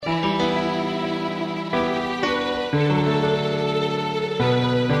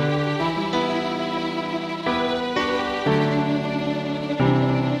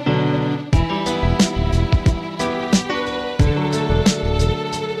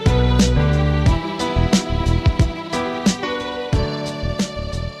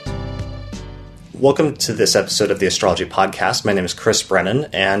Welcome to this episode of the Astrology Podcast. My name is Chris Brennan,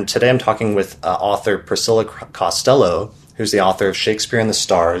 and today I'm talking with author Priscilla Costello, who's the author of Shakespeare in the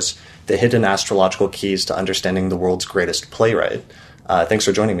Stars, The Hidden Astrological Keys to Understanding the World's Greatest Playwright. Thanks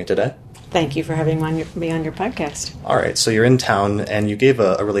for joining me today. Thank you for having me on your podcast. All right, so you're in town, and you gave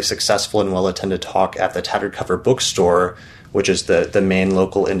a really successful and well-attended talk at the Tattered Cover Bookstore, which is the main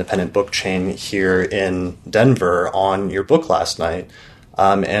local independent book chain here in Denver, on your book last night.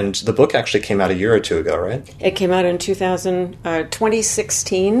 And the book actually came out a year or two ago, right? It came out in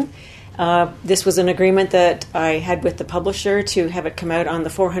 2016. This was an agreement that I had with the publisher to have it come out on the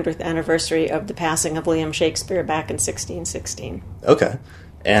 400th anniversary of the passing of William Shakespeare back in 1616. Okay.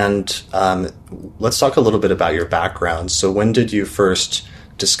 And let's talk a little bit about your background. So when did you first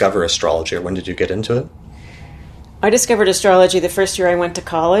discover astrology, or when did you get into it? I discovered astrology the first year I went to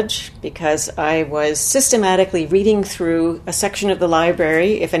college because I was systematically reading through a section of the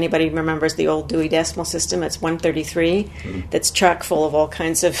library. If anybody remembers the old Dewey Decimal System, it's 133. That's chock full of all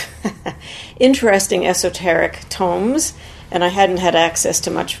kinds of interesting esoteric tomes. And I hadn't had access to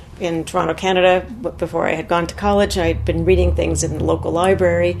much in Toronto, Canada before I had gone to college. I'd been reading things in the local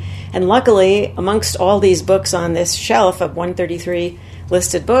library. And luckily, amongst all these books on this shelf of 133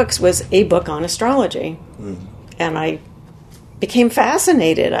 listed books was a book on astrology. And I became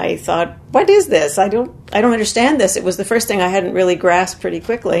fascinated. I thought, what is this? I don't understand this. It was the first thing I hadn't really grasped pretty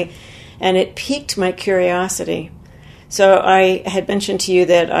quickly, and it piqued my curiosity. So I had mentioned to you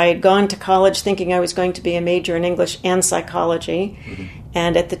that I had gone to college thinking I was going to be a major in English and psychology.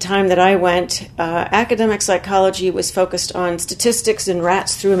 And at the time that I went, academic psychology was focused on statistics and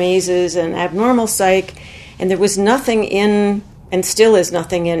rats through mazes and abnormal psych, and there was nothing in, and still is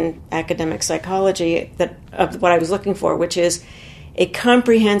nothing in, academic psychology that of what I was looking for, which is a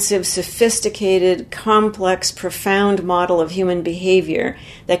comprehensive, sophisticated, complex, profound model of human behavior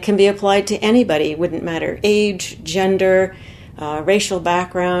that can be applied to anybody. It wouldn't matter age, gender, racial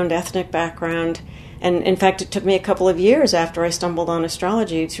background, ethnic background. And in fact, it took me a couple of years after I stumbled on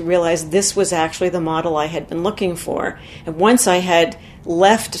astrology to realize this was actually the model I had been looking for. And once I had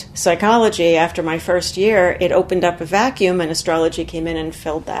left psychology after my first year, it opened up a vacuum, and astrology came in and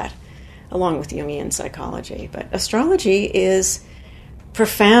filled that, along with Jungian psychology. But astrology is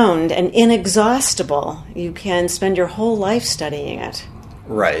profound and inexhaustible. You can spend your whole life studying it.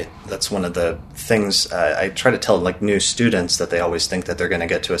 Right. That's one of the things I try to tell new students, that they always think that they're going to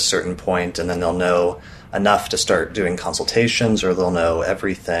get to a certain point and then they'll know enough to start doing consultations, or they'll know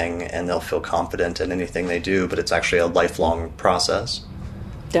everything and they'll feel confident in anything they do, but it's actually a lifelong process.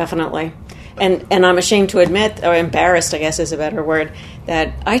 Definitely. And I'm ashamed to admit, or embarrassed, I guess is a better word,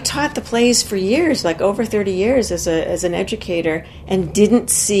 that I taught the plays for years, like over 30 years as an educator, and didn't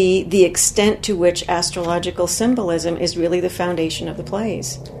see the extent to which astrological symbolism is really the foundation of the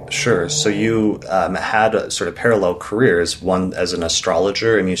plays. Sure. So you had a sort of parallel careers, one as an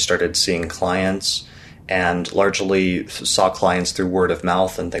astrologer, and you started seeing clients and largely saw clients through word of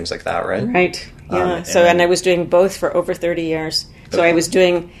mouth and things like that, right? Right. Yeah. And I was doing both for over 30 years. So okay. I was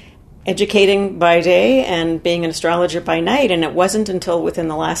doing educating by day and being an astrologer by night, and it wasn't until within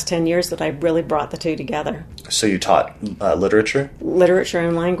the last 10 years that I really brought the two together. So you taught literature? Literature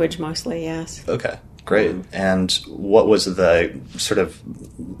and language mostly, yes. Okay, great. And what was the sort of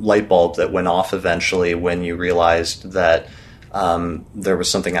light bulb that went off eventually when you realized that there was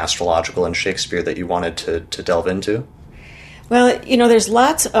something astrological in Shakespeare that you wanted to delve into? Well, there's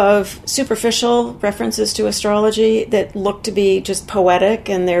lots of superficial references to astrology that look to be just poetic,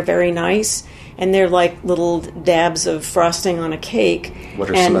 and they're very nice, and they're like little dabs of frosting on a cake. What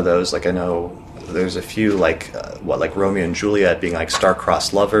are some of those? I know there's a few, like Romeo and Juliet being like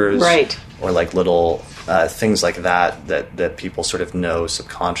star-crossed lovers. Right. Or like little things like that people sort of know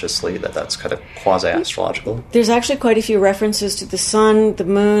subconsciously that's kind of quasi-astrological. There's actually quite a few references to the sun, the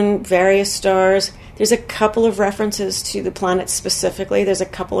moon, various stars. There's a couple of references to the planets specifically. There's a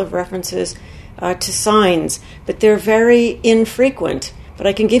couple of references to signs, but they're very infrequent. But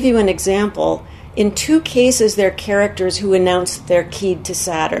I can give you an example. In two cases, there are characters who announce that they're keyed to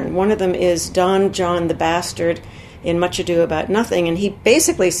Saturn. One of them is Don John the Bastard in Much Ado About Nothing, and he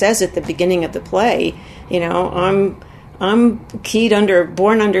basically says at the beginning of the play, I'm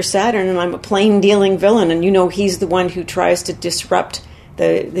born under Saturn, and I'm a plain dealing villain, and he's the one who tries to disrupt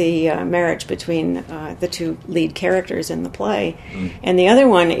the marriage between the two lead characters in the play. And the other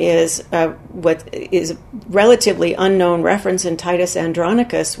one is what is a relatively unknown reference in Titus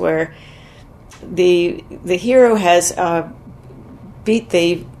Andronicus, where the hero has beat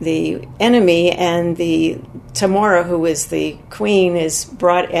the enemy, and the Tamora, who is the queen, is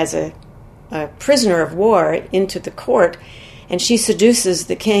brought as a prisoner of war into the court. and she seduces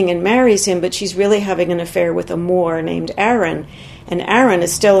the king and marries him, but she's really having an affair with a Moor named Aaron. And Aaron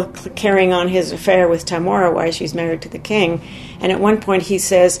is still carrying on his affair with Tamora while she's married to the king. And at one point he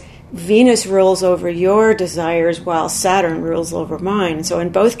says, Venus rules over your desires while Saturn rules over mine. So in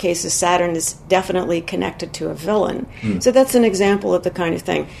both cases, Saturn is definitely connected to a villain. So that's an example of the kind of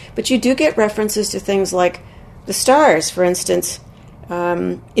thing. But you do get references to things like the stars, for instance.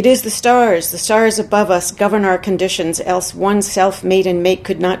 It is the stars above us govern our conditions, else one self-made and mate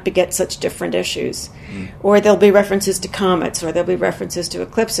could not beget such different issues. Or there'll be references to comets, or there'll be references to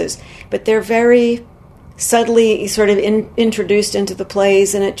eclipses. But they're very subtly sort of introduced into the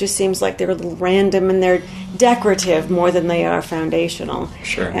plays, and it just seems like they're a little random and they're decorative more than they are foundational.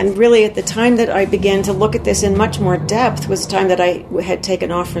 Sure. And really at the time that I began to look at this in much more depth was the time that I had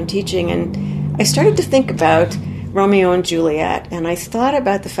taken off from teaching, and I started to think about Romeo and Juliet, and I thought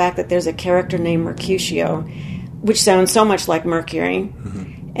about the fact that there's a character named Mercutio, which sounds so much like Mercury.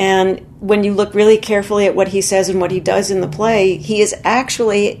 And when you look really carefully at what he says and what he does in the play, he is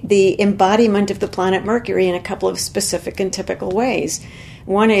actually the embodiment of the planet Mercury in a couple of specific and typical ways.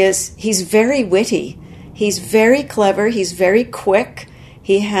 One is he's very witty. He's very clever. He's very quick.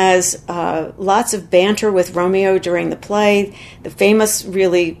 He has lots of banter with Romeo during the play. The famous,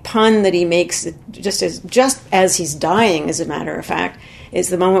 really, pun that he makes, just as he's dying, as a matter of fact, is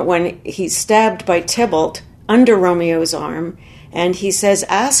the moment when he's stabbed by Tybalt under Romeo's arm, and he says,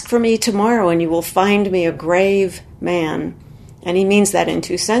 "Ask for me tomorrow, and you will find me a grave man." And he means that in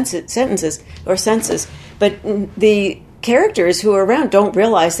two senses. But the characters who are around don't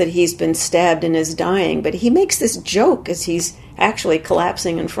realize that he's been stabbed and is dying, but he makes this joke as he's actually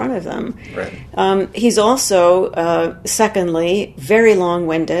collapsing in front of them. Right. He's also, secondly, very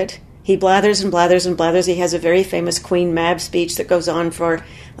long-winded. He blathers and blathers and blathers. He has a very famous Queen Mab speech that goes on for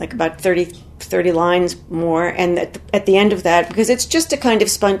like about 30 lines more. And at the end of that, because it's just a kind of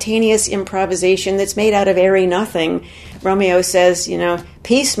spontaneous improvisation that's made out of airy nothing, Romeo says,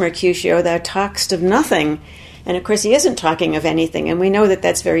 "Peace, Mercutio, thou talk'st of nothing." And of course, he isn't talking of anything. And we know that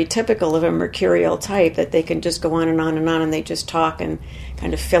that's very typical of a mercurial type, that they can just go on and on and on, and they just talk and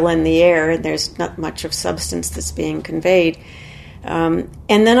kind of fill in the air, and there's not much of substance that's being conveyed. And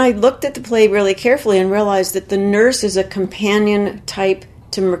then I looked at the play really carefully and realized that the nurse is a companion type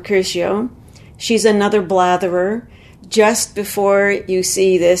to Mercutio. She's another blatherer. Just before you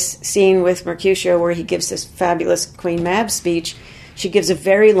see this scene with Mercutio where he gives this fabulous Queen Mab speech, she gives a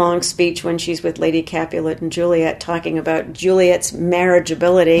very long speech when she's with Lady Capulet and Juliet, talking about Juliet's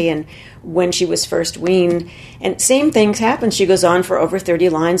marriageability and when she was first weaned. And same things happen. She goes on for over 30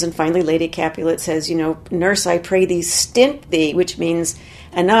 lines, and finally Lady Capulet says, "Nurse, I pray thee, stint thee," which means,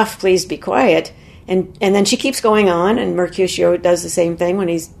 "Enough, please be quiet." And then she keeps going on, and Mercutio does the same thing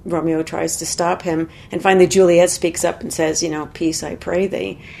when Romeo tries to stop him. And finally Juliet speaks up and says, "Peace, I pray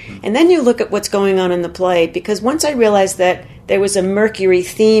thee." And then you look at what's going on in the play, because once I realized that there was a Mercury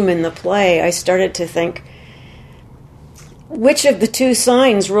theme in the play, I started to think, which of the two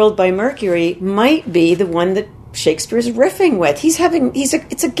signs ruled by Mercury might be the one that Shakespeare's riffing with?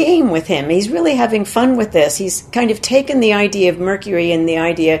 It's a game with him. He's really having fun with this. He's kind of taken the idea of Mercury and the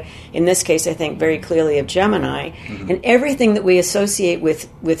idea, in this case, I think very clearly of Gemini, and everything that we associate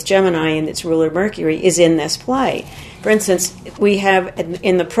with Gemini and its ruler Mercury is in this play. For instance, we have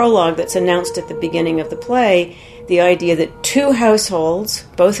in the prologue that's announced at the beginning of the play, the idea that two households,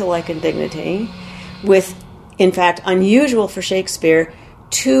 both alike in dignity, with, in fact, unusual for Shakespeare,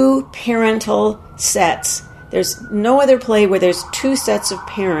 two parental sets. There's no other play where there's two sets of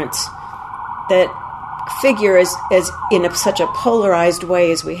parents that figure as in such a polarized way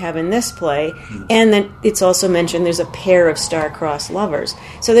as we have in this play. And then it's also mentioned there's a pair of star-crossed lovers.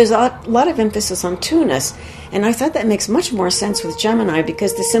 So there's a lot of emphasis on two-ness. And I thought that makes much more sense with Gemini,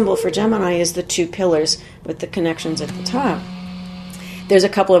 because the symbol for Gemini is the two pillars with the connections at the top. There's a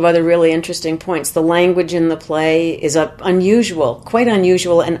couple of other really interesting points. The language in the play is quite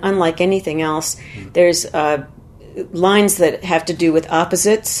unusual and unlike anything else. There's lines that have to do with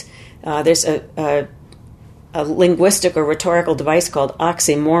opposites. There's a linguistic or rhetorical device called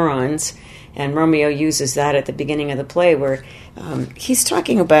oxymorons, and Romeo uses that at the beginning of the play, where he's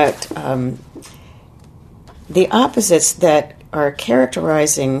talking about the opposites that are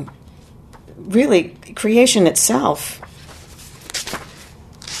characterizing really creation itself.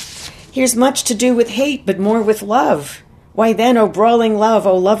 Here's much to do with hate, but more with love. Why then, O brawling love,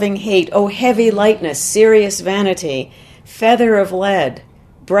 O loving hate, O heavy lightness, serious vanity, feather of lead,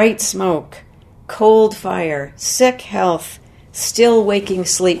 bright smoke, cold fire, sick health, still waking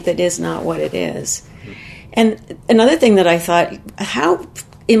sleep that is not what it is. And another thing that I thought, how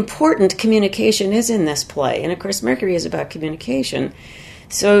important communication is in this play. And of course, Mercury is about communication.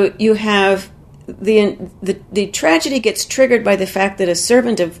 So you have the tragedy gets triggered by the fact that a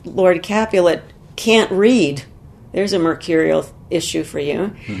servant of Lord Capulet can't read. There's a mercurial issue for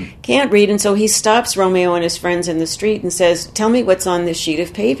you. Can't read, and so he stops Romeo and his friends in the street and says, "Tell me what's on this sheet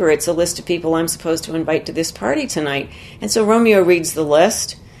of paper. It's a list of people I'm supposed to invite to this party tonight." And so Romeo reads the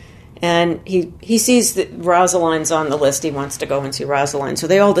list, and he sees that Rosaline's on the list. He wants to go and see Rosaline. So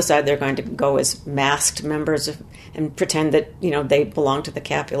they all decide they're going to go as masked members and pretend that, they belong to the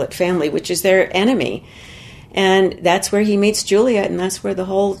Capulet family, which is their enemy. And that's where he meets Juliet, and that's where the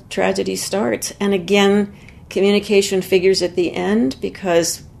whole tragedy starts. And again, communication figures at the end,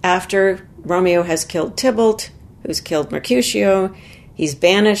 because after Romeo has killed Tybalt, who's killed Mercutio, he's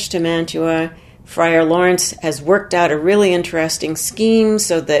banished to Mantua. Friar Lawrence has worked out a really interesting scheme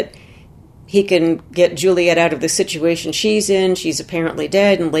so that he can get Juliet out of the situation she's in. She's apparently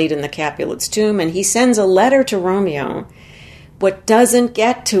dead and laid in the Capulet's tomb, and he sends a letter to Romeo. What doesn't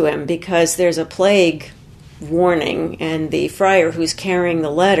get to him, because there's a plague warning, and the friar who's carrying the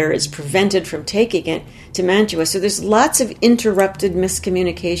letter is prevented from taking it to Mantua. So there's lots of interrupted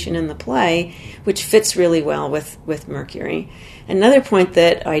miscommunication in the play, which fits really well with Mercury. Another point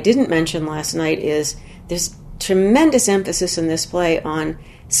that I didn't mention last night is there's tremendous emphasis in this play on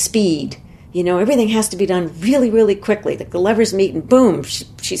speed. Everything has to be done really, really quickly. The lovers meet and boom,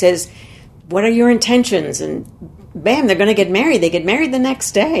 she says, "What are your intentions?" And bam, they're going to get married. They get married the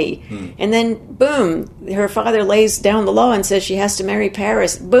next day. And then, boom, her father lays down the law and says she has to marry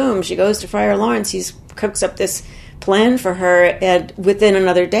Paris. Boom, she goes to Friar Lawrence. He cooks up this plan for her, and within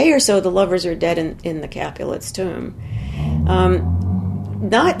another day or so, the lovers are dead in the Capulet's tomb.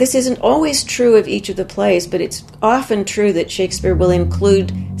 This isn't always true of each of the plays, but it's often true that Shakespeare will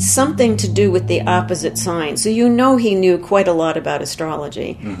include something to do with the opposite sign. So he knew quite a lot about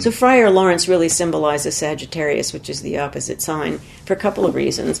astrology. So Friar Lawrence really symbolizes Sagittarius, which is the opposite sign, for a couple of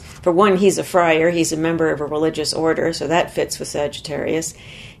reasons. For one, he's a friar. He's a member of a religious order, so that fits with Sagittarius.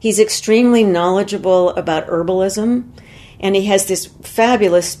 He's extremely knowledgeable about herbalism, and he has this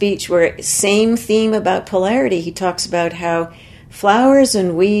fabulous speech where, same theme about polarity, he talks about how flowers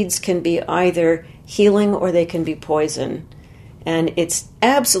and weeds can be either healing or they can be poison. And it's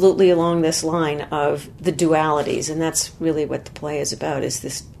absolutely along this line of the dualities, and that's really what the play is about, is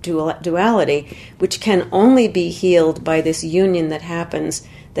this duality, which can only be healed by this union that happens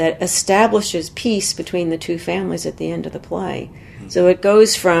that establishes peace between the two families at the end of the play. So it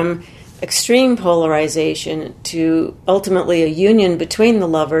goes from extreme polarization to ultimately a union between the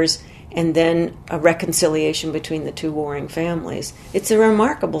lovers, and then a reconciliation between the two warring families. It's a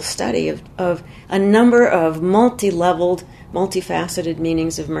remarkable study of a number of multi-leveled, multifaceted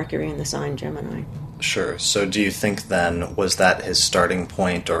meanings of Mercury in the sign Gemini. Sure. So do you think then, was that his starting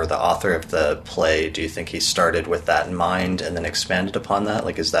point, or the author of the play, do you think he started with that in mind and then expanded upon that?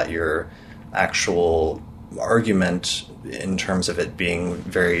 Like, is that your actual argument in terms of it being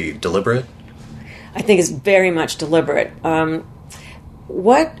very deliberate? I think it's very much deliberate.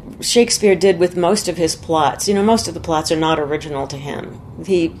 What Shakespeare did with most of his plots, most of the plots are not original to him.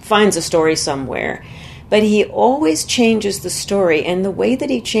 He finds a story somewhere, but he always changes the story, and the way that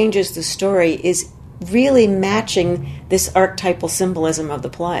he changes the story is really matching this archetypal symbolism of the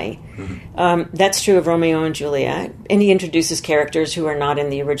play. That's true of Romeo and Juliet, and he introduces characters who are not in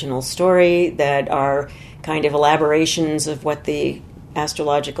the original story, that are kind of elaborations of what the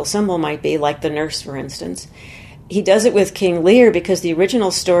astrological symbol might be, like the nurse, for instance. He does it with King Lear, because the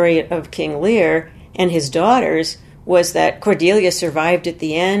original story of King Lear and his daughters was that Cordelia survived at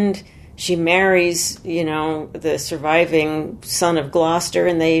the end. She marries, the surviving son of Gloucester,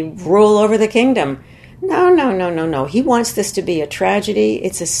 and they rule over the kingdom. No. He wants this to be a tragedy.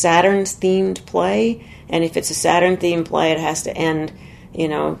 It's a Saturn-themed play, and if it's a Saturn-themed play, it has to end,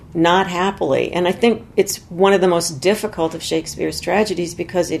 not happily. And I think it's one of the most difficult of Shakespeare's tragedies,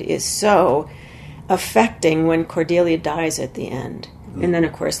 because it is so affecting when Cordelia dies at the end. And then,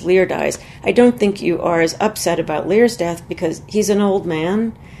 of course, Lear dies. I don't think you are as upset about Lear's death, because he's an old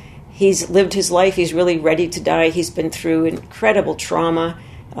man. He's lived his life. He's really ready to die. He's been through incredible trauma,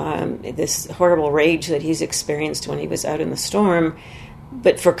 this horrible rage that he's experienced when he was out in the storm.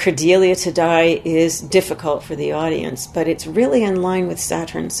 But for Cordelia to die is difficult for the audience, but it's really in line with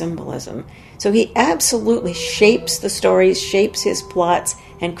Saturn symbolism. So he absolutely shapes the stories, shapes his plots,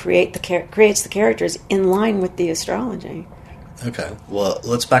 and creates the characters in line with the astrology. Okay, well,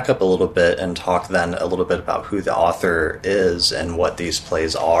 let's back up a little bit and talk then a little bit about who the author is and what these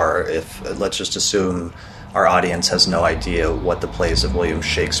plays are. Let's just assume our audience has no idea what the plays of William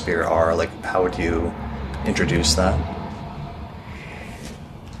Shakespeare are. Like, how would you introduce that?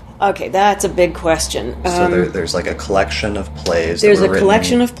 Okay, that's a big question. So there's like a collection of plays. There's a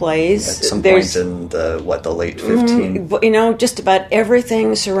collection of plays. At some point in the late 15? Just about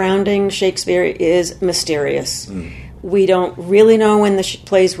everything surrounding Shakespeare is mysterious. We don't really know when the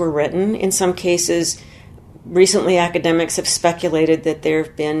plays were written. In some cases, recently academics have speculated that there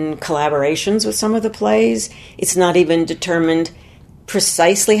have been collaborations with some of the plays. It's not even determined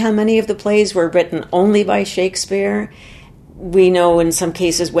precisely how many of the plays were written only by Shakespeare. We know in some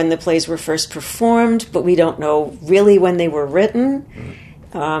cases when the plays were first performed, but we don't know really when they were written.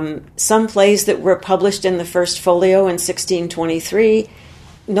 Some plays that were published in the first folio in 1623,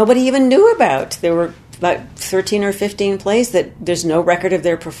 nobody even knew about. There were about 13 or 15 plays that there's no record of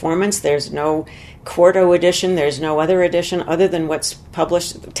their performance. There's no quarto edition. There's no other edition other than what's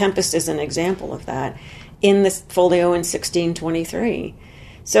published. Tempest is an example of that in the folio in 1623.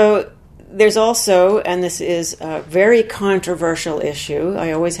 So there's also, and this is a very controversial issue,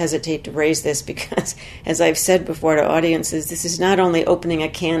 I always hesitate to raise this because, as I've said before to audiences, this is not only opening a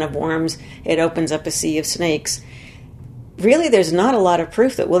can of worms, it opens up a sea of snakes. Really, there's not a lot of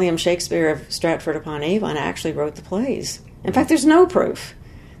proof that William Shakespeare of Stratford-upon-Avon actually wrote the plays. In fact, there's no proof.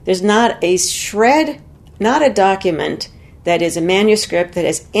 There's not a shred, not a document that is a manuscript that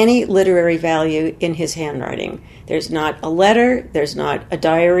has any literary value in his handwriting. There's not a letter, there's not a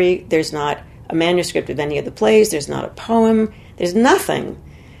diary, there's not a manuscript of any of the plays, there's not a poem, there's nothing.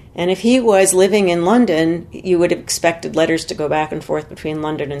 And if he was living in London, you would have expected letters to go back and forth between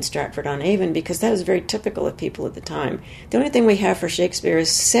London and Stratford-on-Avon because that was very typical of people at the time. The only thing we have for Shakespeare is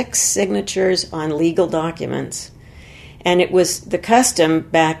 6 signatures on legal documents. And it was the custom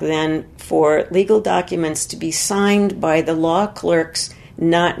back then for legal documents to be signed by the law clerks,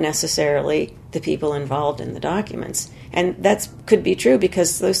 not necessarily the people involved in the documents. And that could be true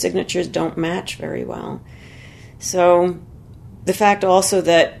because those signatures don't match very well. So the fact also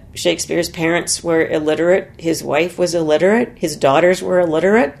that Shakespeare's parents were illiterate, his wife was illiterate, his daughters were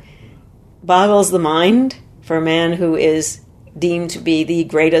illiterate, boggles the mind for a man who is deemed to be the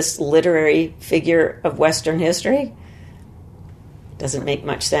greatest literary figure of Western history. Doesn't make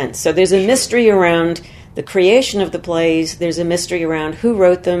much sense. So there's a mystery around the creation of the plays, there's a mystery around who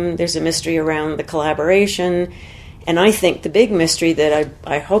wrote them, there's a mystery around the collaboration, and I think the big mystery that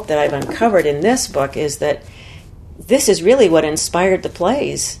I hope that I've uncovered in this book is that this is really what inspired the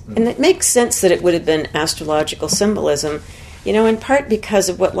plays. And it makes sense that it would have been astrological symbolism, in part because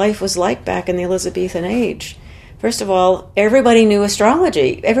of what life was like back in the Elizabethan age. First of all, everybody knew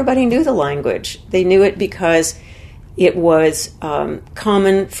astrology. Everybody knew the language. They knew it because it was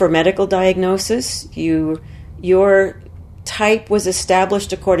common for medical diagnosis. Your type was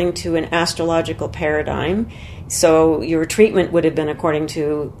established according to an astrological paradigm, so your treatment would have been according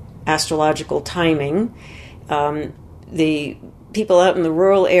to astrological timing. The people out in the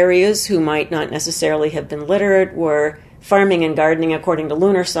rural areas who might not necessarily have been literate were farming and gardening according to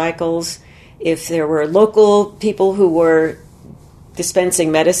lunar cycles. If there were local people who were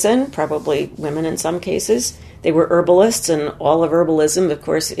dispensing medicine, probably women in some cases, they were herbalists, and all of herbalism, of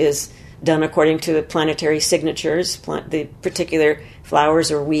course, is done according to the planetary signatures. The particular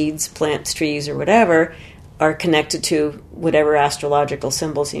flowers or weeds, plants, trees, or whatever are connected to whatever astrological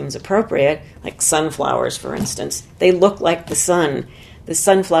symbol seems appropriate, like sunflowers, for instance. They look like the sun. The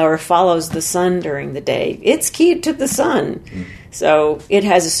sunflower follows the sun during the day. It's keyed to the sun. So it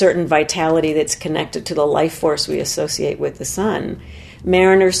has a certain vitality that's connected to the life force we associate with the sun.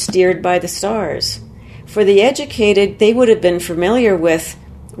 Mariners steered by the stars. For the educated, they would have been familiar with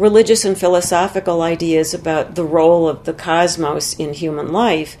religious and philosophical ideas about the role of the cosmos in human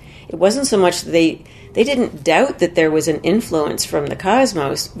life. It wasn't so much that they didn't doubt that there was an influence from the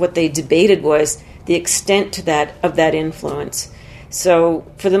cosmos. What they debated was the extent of that influence. So,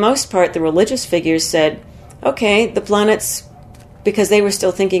 for the most part, the religious figures said, okay, the planets, because they were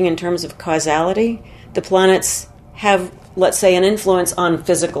still thinking in terms of causality, the planets have, let's say, an influence on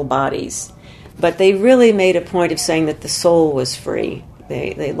physical bodies. But they really made a point of saying that the soul was free.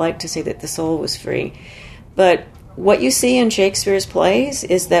 They liked to say that the soul was free. But what you see in Shakespeare's plays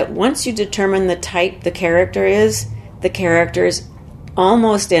is that once you determine the type the character is, the characters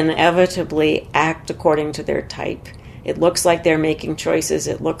almost inevitably act according to their type. It looks like they're making choices.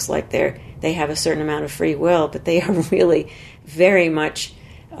 It looks like they have a certain amount of free will, but they are really very much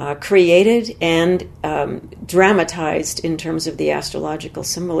created and dramatized in terms of the astrological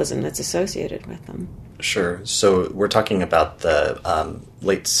symbolism that's associated with them. Sure. So we're talking about the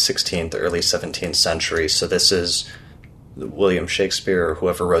late 16th, early 17th century. So this is William Shakespeare or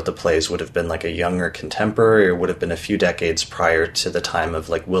whoever wrote the plays would have been like a younger contemporary, or would have been a few decades prior to the time of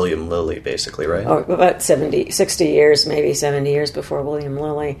like William Lilly, basically, right? Oh, about 60 years, maybe 70 years before William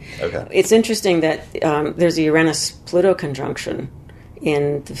Lilly. Okay. It's interesting that there's a Uranus-Pluto conjunction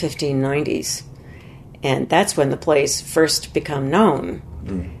in the 1590s, and that's when the plays first become known.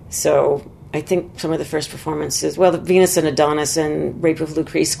 So I think some of the first performances, well, Venus and Adonis and Rape of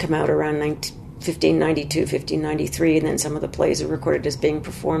Lucrece come out around 1592, 1593, and then some of the plays are recorded as being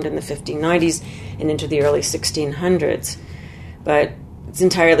performed in the 1590s and into the early 1600s. But it's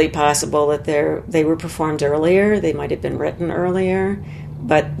entirely possible that they were performed earlier, they might have been written earlier,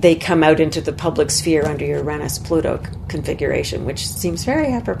 but they come out into the public sphere under Uranus-Pluto configuration, which seems very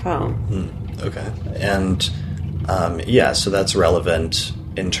apropos. Okay. And, so that's relevant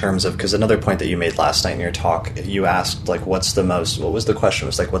in terms of, because another point that you made last night in your talk, you asked, like, what was the question? It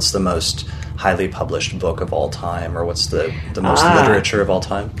was like, what's the most highly published book of all time, or what's the most literature of all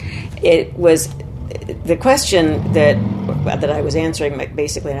time? It was the question that I was answering,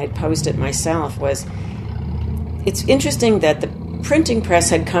 basically, and I'd posed it myself, was, it's interesting that the printing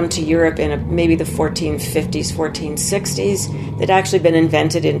press had come to Europe in maybe the 1450s, 1460s. They'd actually been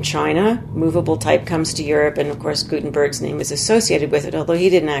invented in China. Movable type comes to Europe, and of course Gutenberg's name is associated with it, although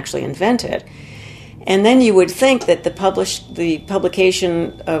he didn't actually invent it. And then you would think that the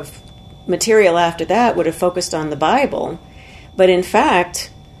publication of material after that would have focused on the Bible. But in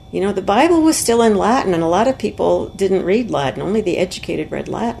fact, the Bible was still in Latin, and a lot of people didn't read Latin. Only the educated read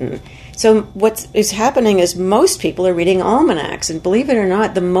Latin. So what is happening is most people are reading almanacs, and believe it or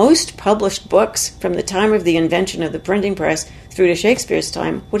not, the most published books from the time of the invention of the printing press through to Shakespeare's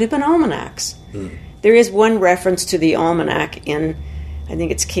time would have been almanacs. There is one reference to the almanac in, I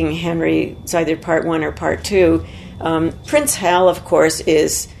think it's King Henry, it's either part 1 or part 2. Prince Hal, of course,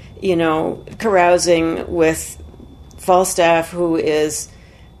 is, carousing with Falstaff, who is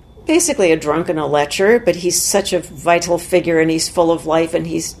basically a drunk and a lecher, but he's such a vital figure, and he's full of life, and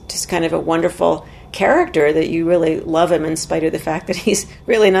he's just kind of a wonderful character that you really love him in spite of the fact that he's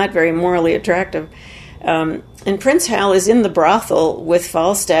really not very morally attractive. And Prince Hal is in the brothel with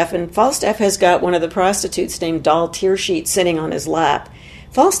Falstaff, and Falstaff has got one of the prostitutes named Doll Tearsheet sitting on his lap.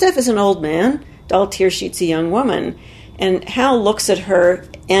 Falstaff is an old man, Doll Tearsheet's a young woman, and Hal looks at her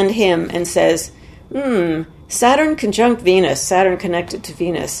and him and says, Saturn conjunct Venus, Saturn connected to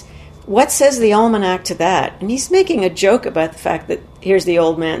Venus. What says the almanac to that? And he's making a joke about the fact that here's the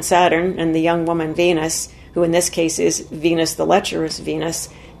old man Saturn and the young woman Venus, who in this case is Venus, the lecherous Venus,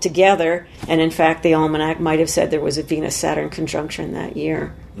 together. And in fact, the almanac might have said there was a Venus-Saturn conjunction that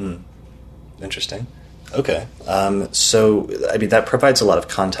year. Interesting. Okay. That provides a lot of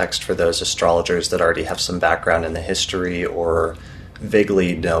context for those astrologers that already have some background in the history or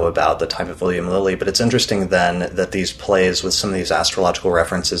vaguely know about the time of William Lilly, but it's interesting then that these plays with some of these astrological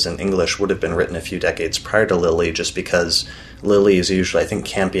references in English would have been written a few decades prior to Lilly, just because Lilly is usually, I think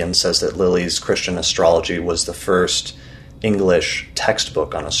Campion says that Lilly's Christian Astrology was the first English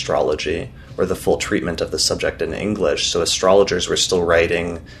textbook on astrology, or the full treatment of the subject in English, so astrologers were still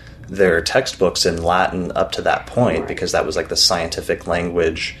writing their textbooks in Latin up to that point, because that was like the scientific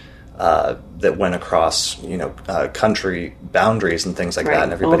language that went across, country boundaries and things like that.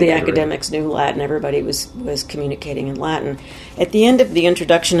 And everybody, all the academics knew Latin. Everybody was communicating in Latin. At the end of the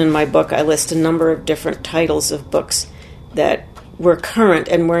introduction in my book, I list a number of different titles of books that were current,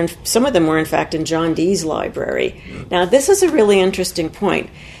 and some of them were, in fact, in John Dee's library. Now, this is a really interesting point,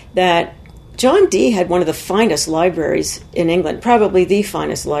 that John Dee had one of the finest libraries in England, probably the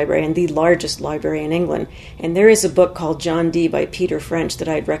finest library and the largest library in England. And there is a book called John Dee by Peter French that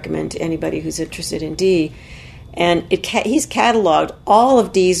I'd recommend to anybody who's interested in Dee. And he's cataloged all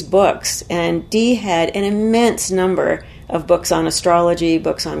of Dee's books. And Dee had an immense number of books on astrology,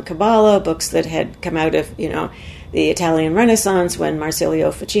 books on Kabbalah, books that had come out of, the Italian Renaissance when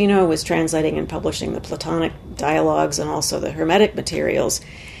Marsilio Ficino was translating and publishing the Platonic dialogues and also the Hermetic materials.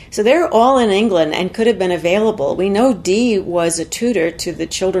 So they're all in England and could have been available. We know Dee was a tutor to the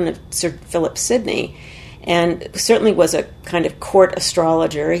children of Sir Philip Sidney, and certainly was a kind of court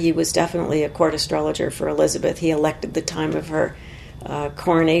astrologer. He was definitely a court astrologer for Elizabeth. He elected the time of her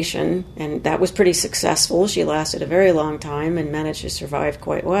coronation, and that was pretty successful. She lasted a very long time and managed to survive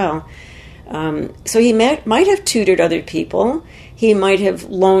quite well. So he might have tutored other people. He might have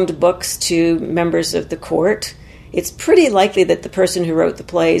loaned books to members of the court. It's pretty likely that the person who wrote the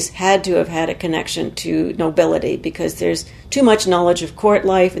plays had to have had a connection to nobility, because there's too much knowledge of court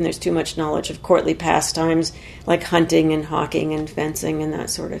life and there's too much knowledge of courtly pastimes like hunting and hawking and fencing and that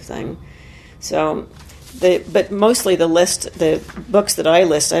sort of thing. So, but mostly the books that I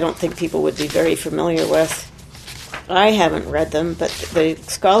list, I don't think people would be very familiar with. I haven't read them, but the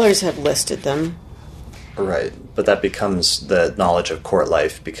scholars have listed them. Right, but that becomes, the knowledge of court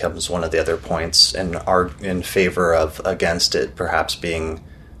life becomes one of the other points in favor of, against it perhaps being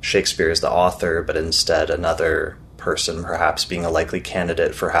Shakespeare as the author, but instead another person perhaps being a likely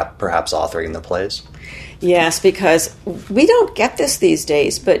candidate for perhaps authoring the plays. Yes, because we don't get this these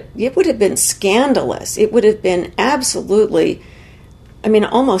days, but it would have been scandalous. It would have been absolutely,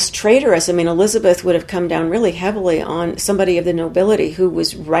 almost traitorous. Elizabeth would have come down really heavily on somebody of the nobility who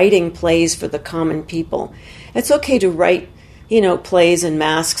was writing plays for the common people. It's okay to write, plays and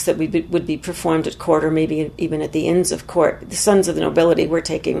masques that would be performed at court or maybe even at the Inns of Court. The sons of the nobility were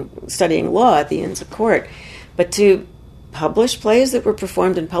studying law at the Inns of Court. But to publish plays that were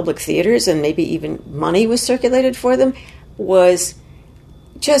performed in public theaters and maybe even money was circulated for them was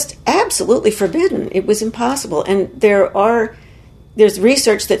just absolutely forbidden. It was impossible. And there's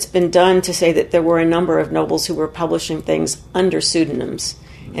research that's been done to say that there were a number of nobles who were publishing things under pseudonyms,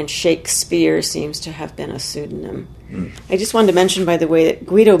 and Shakespeare seems to have been a pseudonym. I just wanted to mention, by the way, that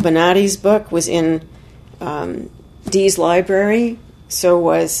Guido Bonatti's book was in Dee's library. So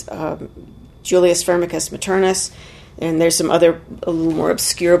was Julius Firmicus Maternus, and there's some other a little more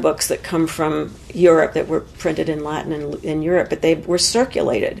obscure books that come from Europe that were printed in Latin in Europe, but they were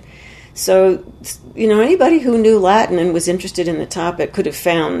circulated. So, anybody who knew Latin and was interested in the topic could have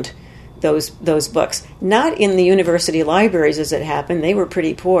found those books. Not in the university libraries, as it happened. They were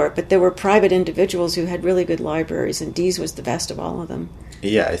pretty poor, but there were private individuals who had really good libraries, and Dee's was the best of all of them.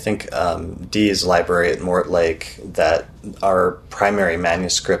 Yeah, I think Dee's library at Mortlake, that are primary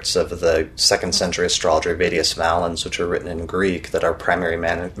manuscripts of the 2nd century astrologer Vedius Valens, which are written in Greek, that our primary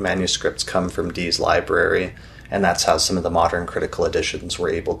manuscripts come from Dee's library, and that's how some of the modern critical editions were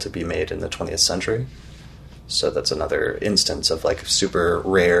able to be made in the 20th century. So that's another instance of super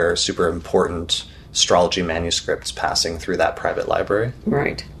rare, super important astrology manuscripts passing through that private library.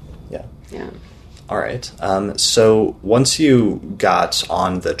 Right. Yeah. Yeah. All right. So once you got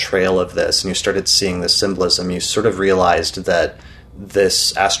on the trail of this and you started seeing the symbolism, you sort of realized that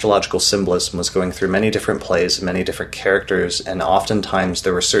this astrological symbolism was going through many different plays, many different characters, and oftentimes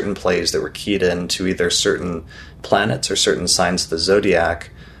there were certain plays that were keyed into either certain planets or certain signs of the zodiac.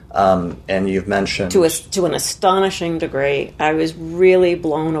 And you've mentioned... To an astonishing degree. I was really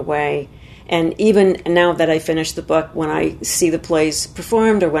blown away. And even now that I finished the book, when I see the plays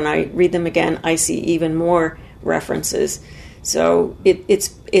performed or when I read them again, I see even more references. So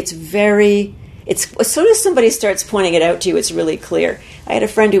it's as soon as somebody starts pointing it out to you, it's really clear. I had a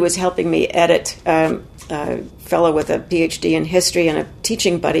friend who was helping me edit, a fellow with a PhD in history and a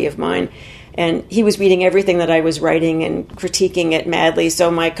teaching buddy of mine. And he was reading everything that I was writing and critiquing it madly. So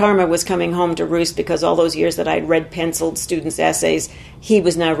my karma was coming home to roost, because all those years that I'd red-penciled students' essays, he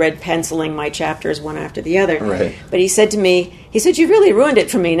was now red-penciling my chapters one after the other. Right. But he said to me, you really ruined it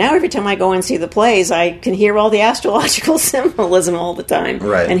for me. Now every time I go and see the plays, I can hear all the astrological symbolism all the time.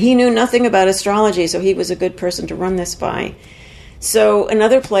 Right. And he knew nothing about astrology, so he was a good person to run this by. So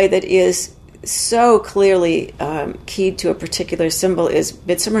another play that is so clearly keyed to a particular symbol is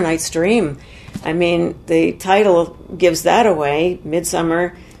Midsummer Night's Dream. The title gives that away.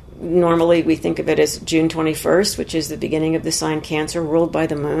 Midsummer, normally we think of it as June 21st, which is the beginning of the sign Cancer, ruled by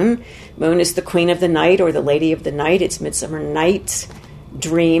the moon. Moon is the queen of the night, or the lady of the night. It's Midsummer Night's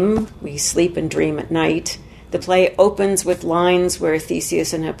Dream. We sleep and dream at night. The play opens with lines where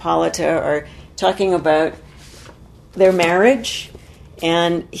Theseus and Hippolyta are talking about their marriage.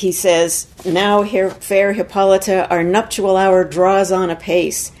 And he says, "Now, fair Hippolyta, our nuptial hour draws on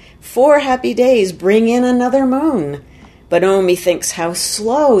apace. 4 happy days bring in another moon. But oh, methinks how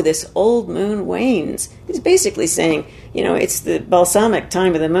slow this old moon wanes." He's basically saying, it's the balsamic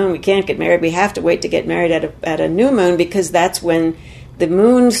time of the moon. We can't get married. We have to wait to get married at a new moon, because that's when the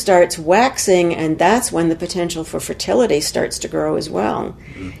moon starts waxing, and that's when the potential for fertility starts to grow as well.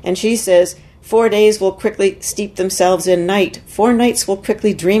 Mm-hmm. And she says, 4 days will quickly steep themselves in night. 4 nights will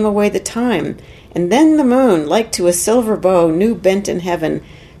quickly dream away the time. And then the moon, like to a silver bow, new bent in heaven,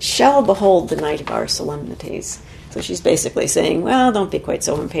 shall behold the night of our solemnities. So she's basically saying, well, don't be quite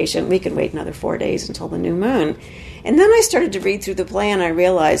so impatient. We can wait another 4 days until the new moon. And then I started to read through the play, and I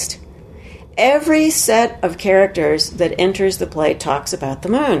realized every set of characters that enters the play talks about the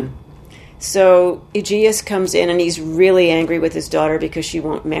moon. So Aegeus comes in, and he's really angry with his daughter because she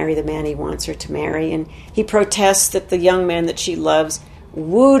won't marry the man he wants her to marry. And he protests that the young man that she loves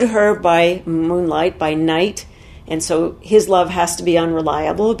wooed her by moonlight, by night. And so his love has to be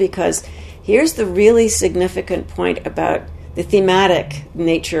unreliable, because here's the really significant point about the thematic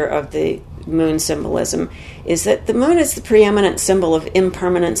nature of the moon symbolism is that the moon is the preeminent symbol of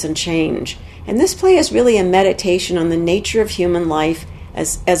impermanence and change. And this play is really a meditation on the nature of human life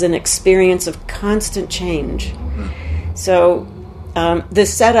as an experience of constant change. So the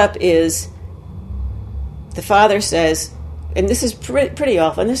setup is the father says, and this is pretty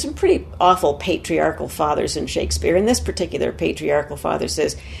awful, and there's some pretty awful patriarchal fathers in Shakespeare, and this particular patriarchal father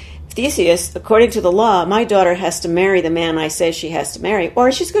says, Theseus, according to the law, my daughter has to marry the man I say she has to marry,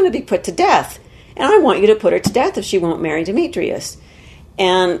 or she's going to be put to death. And I want you to put her to death if she won't marry Demetrius.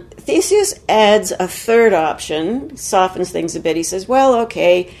 And Theseus adds a third option, softens things a bit. He says, well,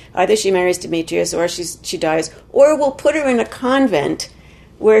 okay, either she marries Demetrius or she dies, or we'll put her in a convent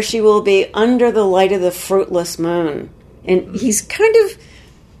where she will be under the light of the fruitless moon. And he's kind of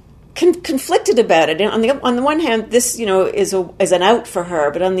conflicted about it. And on the one hand, this is an out for her,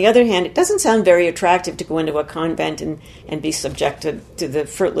 but on the other hand, it doesn't sound very attractive to go into a convent and be subjected to the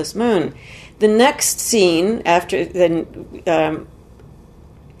fruitless moon. The next scene after then.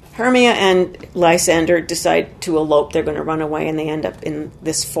 Hermia and Lysander decide to elope. They're going to run away, and they end up in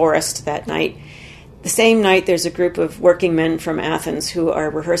this forest that night. The same night, there's a group of working men from Athens who are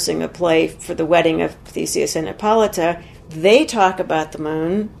rehearsing a play for the wedding of Theseus and Hippolyta. They talk about the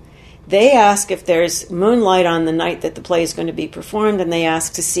moon. They ask if there's moonlight on the night that the play is going to be performed, and they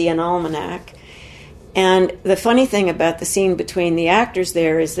ask to see an almanac. And the funny thing about the scene between the actors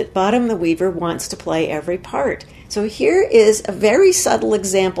there is that Bottom the Weaver wants to play every part. So here is a very subtle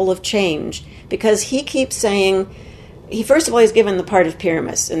example of change, because he keeps saying, first of all, he's given the part of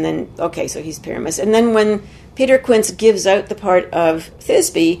Pyramus, and then, okay, so he's Pyramus. And then when Peter Quince gives out the part of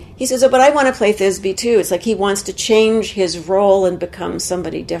Thisbe, he says, oh, but I want to play Thisbe too. It's like he wants to change his role and become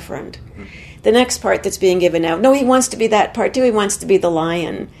somebody different. The next part that's being given out, no, he wants to be that part too. He wants to be the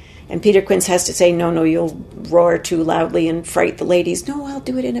lion. And Peter Quince has to say, no, you'll roar too loudly and fright the ladies. No, I'll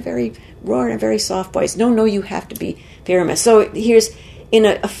do it in a very soft voice. No, you have to be Pyramus. So here's, in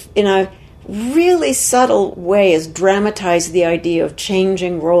a really subtle way, is dramatized the idea of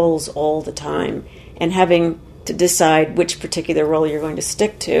changing roles all the time and having to decide which particular role you're going to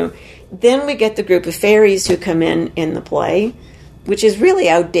stick to. Then we get the group of fairies who come in the play, which is really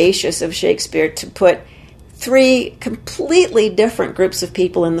audacious of Shakespeare to put three completely different groups of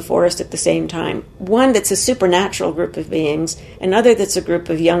people in the forest at the same time. One that's a supernatural group of beings, another that's a group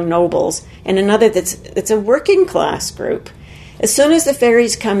of young nobles, and another that's a working class group. As soon as the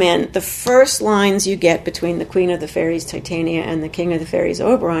fairies come in, the first lines you get between the Queen of the Fairies, Titania, and the King of the Fairies,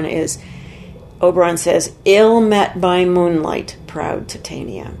 Oberon, is, Oberon says, ill met by moonlight, proud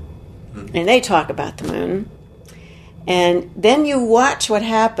Titania. And they talk about the moon. And then you watch what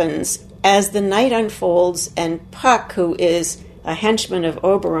happens as the night unfolds, and Puck, who is a henchman of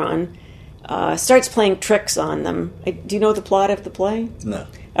Oberon, starts playing tricks on them. Do you know the plot of the play? No.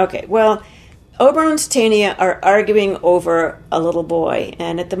 Okay, well, Oberon and Titania are arguing over a little boy,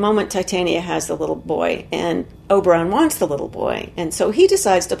 and at the moment Titania has the little boy, and Oberon wants the little boy, and so he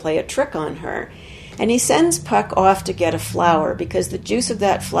decides to play a trick on her. And he sends Puck off to get a flower, because the juice of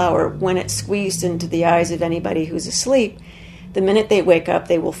that flower, when it's squeezed into the eyes of anybody who's asleep, the minute they wake up,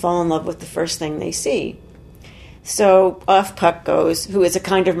 they will fall in love with the first thing they see. So off Puck goes, who is a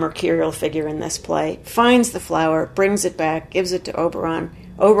kind of mercurial figure in this play, finds the flower, brings it back, gives it to Oberon.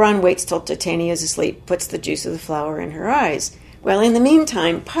 Oberon waits till Titania is asleep, puts the juice of the flower in her eyes. Well, in the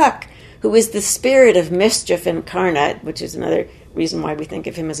meantime, Puck, who is the spirit of mischief incarnate, which is another reason why we think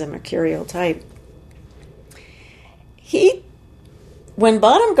of him as a mercurial type, when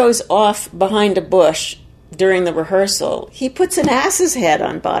Bottom goes off behind a bush during the rehearsal, he puts an ass's head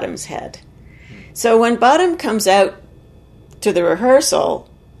on Bottom's head. So when Bottom comes out to the rehearsal,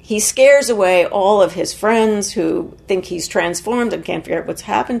 he scares away all of his friends who think he's transformed and can't figure out what's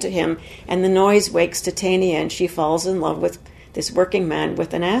happened to him, and the noise wakes Titania, and she falls in love with this working man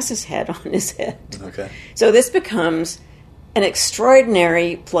with an ass's head on his head. Okay. So this becomes an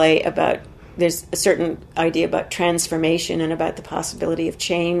extraordinary play about, there's a certain idea about transformation and about the possibility of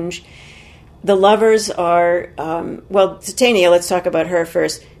change. The lovers are, Titania, let's talk about her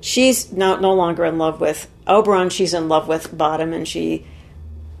first. She's no longer in love with Oberon, she's in love with Bottom, and she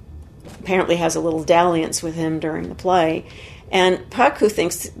apparently has a little dalliance with him during the play. And Puck, who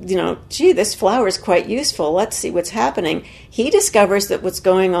thinks, gee, this flower is quite useful, let's see what's happening. He discovers that what's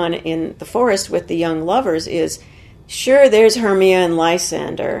going on in the forest with the young lovers is, sure, there's Hermia and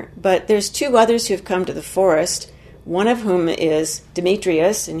Lysander, but there's two others who've come to the forest, one of whom is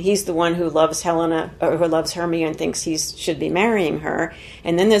Demetrius, and he's the one who loves Helena, or who loves Hermia and thinks he should be marrying her.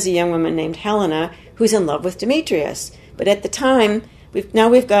 And then there's a young woman named Helena who's in love with Demetrius. But at the time, we've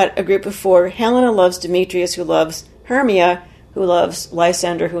got a group of four. Helena loves Demetrius, who loves Hermia. who loves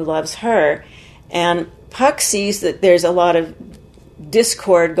Lysander, who loves her. And Puck sees that there's a lot of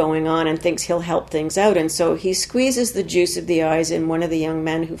discord going on and thinks he'll help things out. And so he squeezes the juice of the eyes in one of the young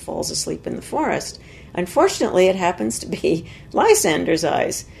men who falls asleep in the forest. Unfortunately, it happens to be Lysander's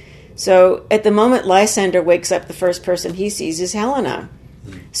eyes. So at the moment Lysander wakes up, the first person he sees is Helena.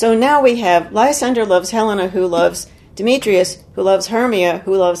 So now we have Lysander loves Helena, who loves Demetrius, who loves Hermia,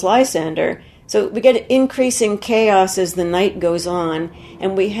 who loves Lysander. So we get increasing chaos as the night goes on,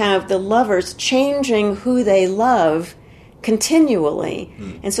 and we have the lovers changing who they love continually.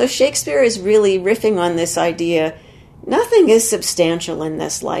 And so Shakespeare is really riffing on this idea. Nothing is substantial in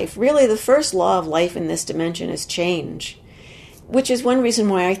this life. Really, the first law of life in this dimension is change, which is one reason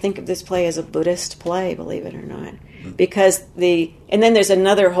why I think of this play as a Buddhist play, believe it or not. Because and then there's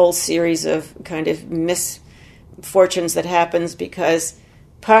another whole series of kind of misfortunes that happens because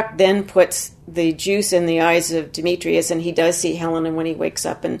Puck then puts the juice in the eyes of Demetrius, and he does see Helena when he wakes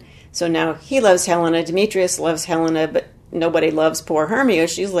up. And so now he loves Helena, Demetrius loves Helena, but nobody loves poor Hermia.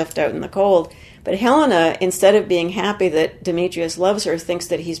 She's left out in the cold. But Helena, instead of being happy that Demetrius loves her, thinks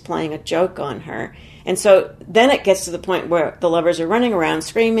that he's playing a joke on her. And so then it gets to the point where the lovers are running around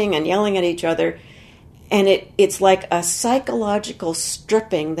screaming and yelling at each other. And it's like a psychological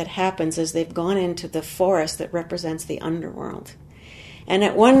stripping that happens as they've gone into the forest that represents the underworld. And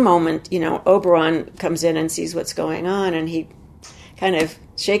at one moment, Oberon comes in and sees what's going on, and he kind of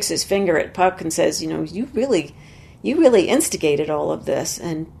shakes his finger at Puck and says, you really instigated all of this.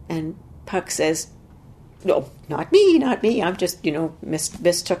 And Puck says, no, not me. I'm just,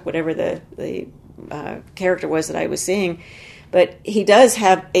 mistook whatever the character was that I was seeing. But he does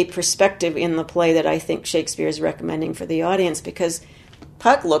have a perspective in the play that I think Shakespeare is recommending for the audience, because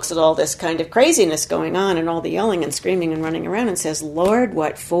Puck looks at all this kind of craziness going on and all the yelling and screaming and running around and says, Lord,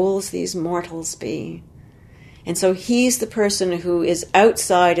 what fools these mortals be. And so he's the person who is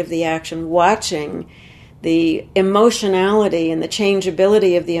outside of the action, watching the emotionality and the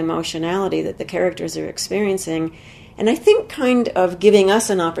changeability of the emotionality that the characters are experiencing. And I think kind of giving us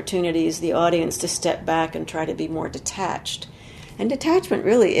an opportunity as the audience to step back and try to be more detached. And detachment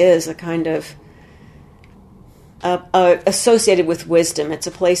really is a kind of associated with wisdom. It's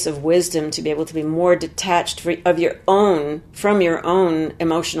a place of wisdom to be able to be more detached from your own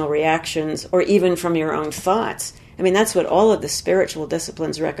emotional reactions, or even from your own thoughts. I mean, that's what all of the spiritual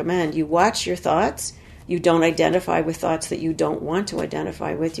disciplines recommend. You watch your thoughts. You don't identify with thoughts that you don't want to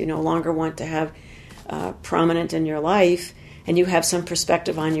identify with. You no longer want to have prominent in your life, and you have some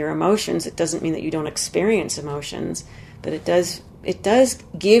perspective on your emotions. It doesn't mean that you don't experience emotions, but it does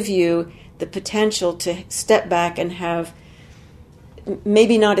give you the potential to step back and have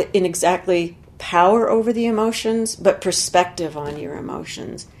maybe not in exactly power over the emotions, but perspective on your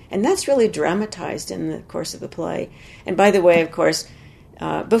emotions. And that's really dramatized in the course of the play. And by the way, of course,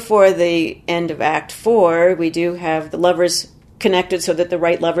 before the end of Act 4, we do have the lovers connected so that the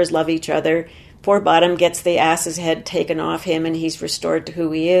right lovers love each other. Poor Bottom gets the ass's head taken off him, and he's restored to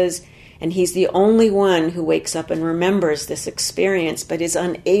who he is. And he's the only one who wakes up and remembers this experience, but is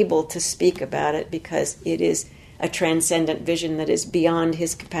unable to speak about it because it is a transcendent vision that is beyond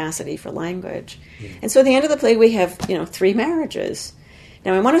his capacity for language. And so at the end of the play, we have, 3 marriages.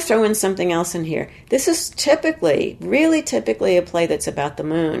 Now, I want to throw in something else in here. This is really typically a play that's about the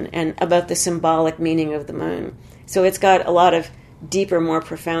moon and about the symbolic meaning of the moon. So it's got a lot of deeper, more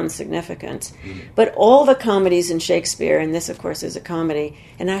profound significance. But all the comedies in Shakespeare, and this, of course, is a comedy,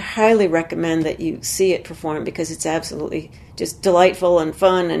 and I highly recommend that you see it performed because it's absolutely just delightful and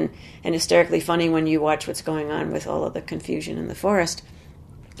fun and hysterically funny when you watch what's going on with all of the confusion in the forest.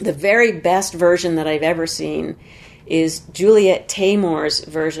 The very best version that I've ever seen is Juliet Taymor's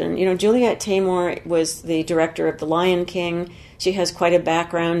version. Juliet Taymor was the director of The Lion King. She has quite a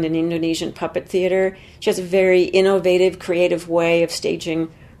background in Indonesian puppet theater. She has a very innovative, creative way of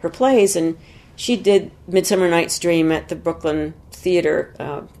staging her plays, and she did Midsummer Night's Dream at the Brooklyn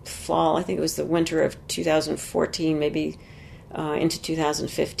Theater fall. I think it was the winter of 2014, maybe into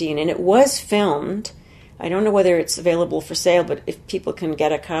 2015, and it was filmed. I don't know whether it's available for sale, but if people can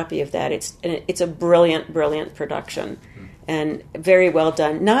get a copy of that, it's a brilliant, brilliant production. And very well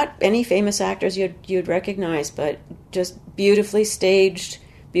done. Not any famous actors you'd recognize, but just beautifully staged,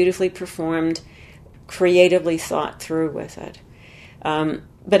 beautifully performed, creatively thought through with it.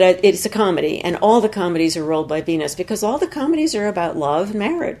 But it's a comedy, and all the comedies are rolled by Venus, because all the comedies are about love and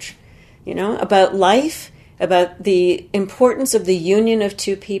marriage, about life, about the importance of the union of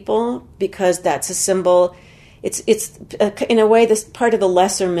two people, because that's a symbol. It's in a way this part of the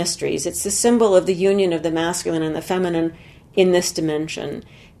lesser mysteries. It's the symbol of the union of the masculine and the feminine in this dimension.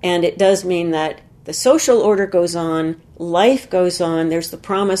 And it does mean that the social order goes on, life goes on, there's the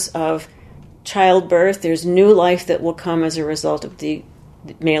promise of childbirth, there's new life that will come as a result of the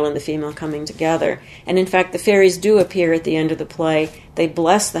male and the female coming together. And in fact, the fairies do appear at the end of the play. They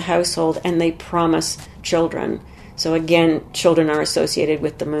bless the household and they promise children. So again, children are associated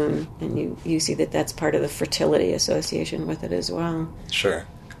with the moon, and you see that that's part of the fertility association with it as well. Sure.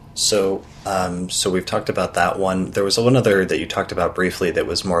 So we've talked about that one. There was one other that you talked about briefly that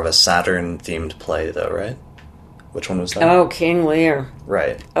was more of a Saturn-themed play, though, right? Which one was that? Oh, King Lear.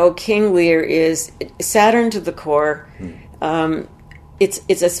 Right. Oh, King Lear is Saturn to the core.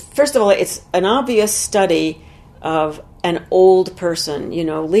 First of all, it's an obvious study of an old person. You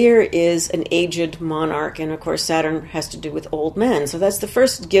know, Lear is an aged monarch, and of course Saturn has to do with old men. So that's the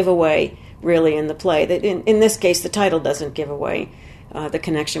first giveaway, really, in the play. In this case, the title doesn't give away the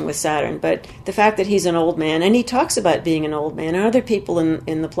connection with Saturn, but the fact that he's an old man, and he talks about being an old man, and other people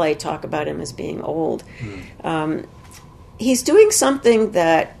in the play talk about him as being old. He's doing something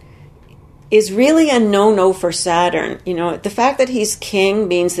that is really a no-no for Saturn. You know, the fact that he's king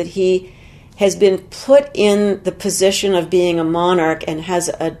means that he has been put in the position of being a monarch and has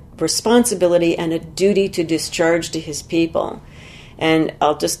a responsibility and a duty to discharge to his people. And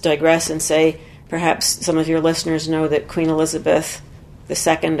I'll just digress and say, perhaps some of your listeners know that Queen Elizabeth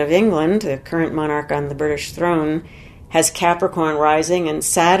II of England, the current monarch on the British throne, has Capricorn rising and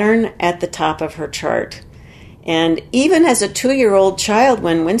Saturn at the top of her chart. And even as a 2-year-old child,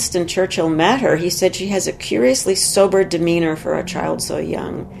 when Winston Churchill met her, he said she has a curiously sober demeanor for a child so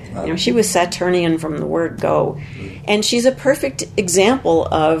young. Wow. You know, she was Saturnian from the word go. And she's a perfect example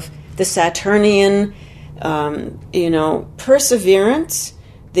of the Saturnian, perseverance.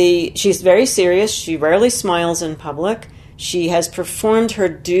 She's very serious. She rarely smiles in public. She has performed her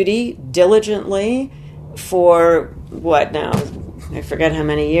duty diligently for, what now? I forget how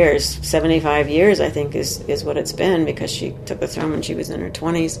many years, 75 years, I think, is what it's been, because she took the throne when she was in her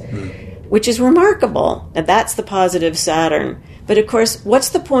 20s, which is remarkable. And that's the positive Saturn. But, of course, what's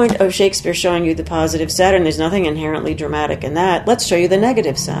the point of Shakespeare showing you the positive Saturn? There's nothing inherently dramatic in that. Let's show you the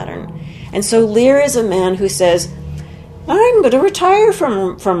negative Saturn. And so Lear is a man who says, I'm going to retire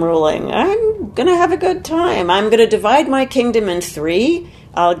from ruling. I'm going to have a good time. I'm going to divide my kingdom in 3.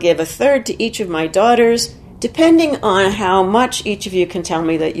 I'll give a third to each of my daughters, depending on how much each of you can tell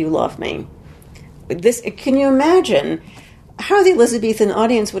me that you love me. Can you imagine how the Elizabethan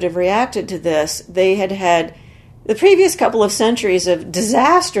audience would have reacted to this? They had had the previous couple of centuries of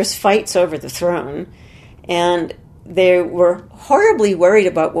disastrous fights over the throne, and they were horribly worried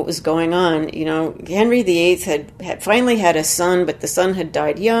about what was going on. You know, Henry VIII had finally had a son, but the son had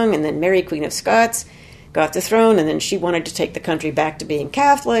died young, and then Mary, Queen of Scots, got the throne, and then she wanted to take the country back to being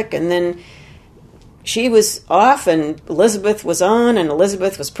Catholic, and then she was off and Elizabeth was on, and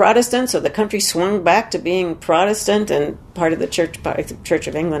Elizabeth was Protestant, so the country swung back to being Protestant and part of the Church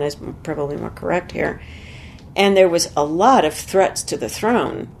of England is probably more correct here. And there was a lot of threats to the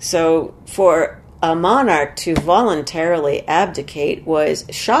throne. So for a monarch to voluntarily abdicate was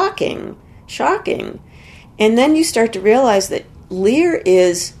shocking. And then you start to realize that Lear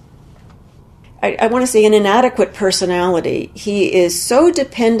is, I want to say, an inadequate personality. He is so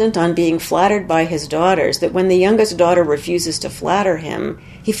dependent on being flattered by his daughters that when the youngest daughter refuses to flatter him,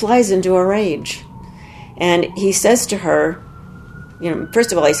 he flies into a rage. And he says to her,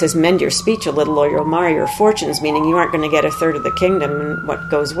 first of all, he says, mend your speech a little or you'll mar your fortunes, meaning you aren't going to get a third of the kingdom and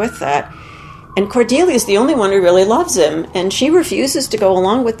what goes with that. And Cordelia's the only one who really loves him, and she refuses to go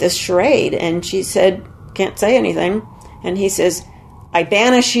along with this charade. And she said, can't say anything. And he says, I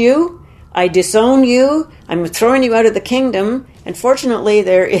banish you. I disown you. I'm throwing you out of the kingdom. And fortunately,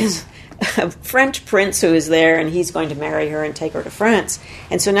 there is a French prince who is there, and he's going to marry her and take her to France.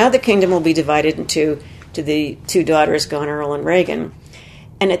 And so now the kingdom will be divided into the 2 daughters, Goneril and Regan.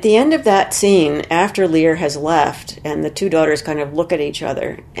 And at the end of that scene, after Lear has left, and the 2 daughters kind of look at each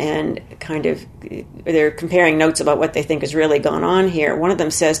other and they're comparing notes about what they think has really gone on here. One of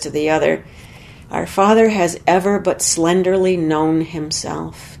them says to the other, our father has ever but slenderly known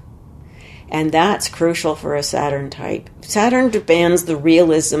himself. And that's crucial for a Saturn type. Saturn demands the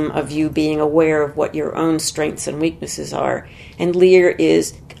realism of you being aware of what your own strengths and weaknesses are. And Lear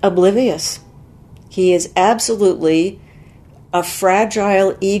is oblivious. He is absolutely a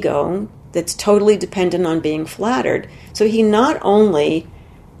fragile ego that's totally dependent on being flattered. So he not only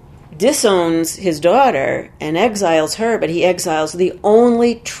disowns his daughter and exiles her, but he exiles the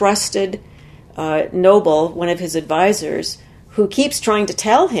only trusted noble, one of his advisors, who keeps trying to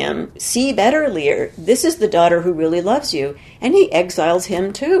tell him, see better, Lear, this is the daughter who really loves you. And he exiles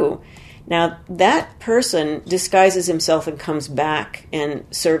him too. Now, that person disguises himself and comes back and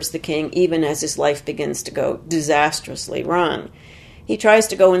serves the king even as his life begins to go disastrously wrong. He tries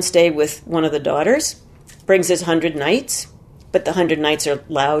to go and stay with one of the daughters, brings his 100 knights, but the 100 knights are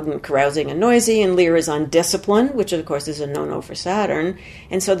loud and carousing and noisy, and Lear is on discipline, which of course is a no-no for Saturn.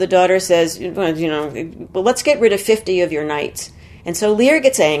 And so the daughter says, well, let's get rid of 50 of your knights. And so Lear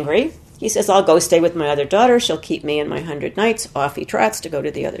gets angry. He says, I'll go stay with my other daughter. She'll keep me and my 100 knights. Off he trots to go to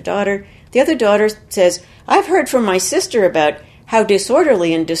the other daughter. The other daughter says, I've heard from my sister about how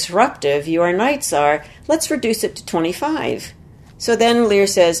disorderly and disruptive your knights are. Let's reduce it to 25. So then Lear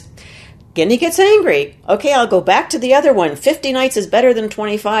says, again he gets angry. Okay, I'll go back to the other one. 50 knights is better than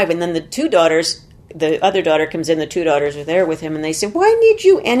 25. And then the two daughters, the other daughter comes in, the two daughters are there with him, and they say, why need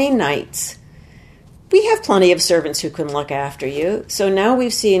you any knights? We have plenty of servants who can look after you. So now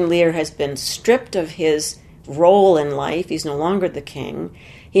we've seen Lear has been stripped of his role in life. He's no longer the king.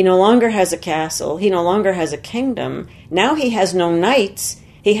 He no longer has a castle. He no longer has a kingdom. Now he has no knights.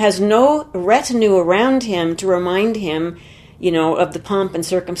 He has no retinue around him to remind him, of the pomp and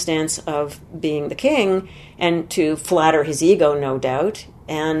circumstance of being the king and to flatter his ego, no doubt.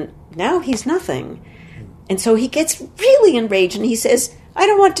 And now he's nothing. And so he gets really enraged and he says, I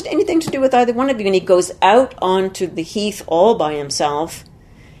don't want anything to do with either one of you. And he goes out onto the heath all by himself.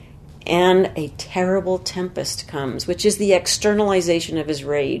 And a terrible tempest comes, which is the externalization of his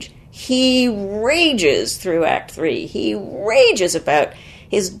rage. He rages through Act 3. He rages about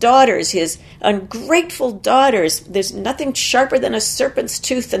his daughters, his ungrateful daughters. There's nothing sharper than a serpent's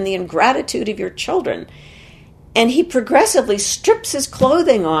tooth than the ingratitude of your children. And he progressively strips his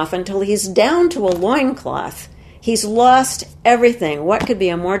clothing off until he's down to a loincloth. He's lost everything. What could be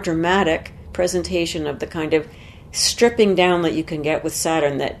a more dramatic presentation of the kind of stripping down that you can get with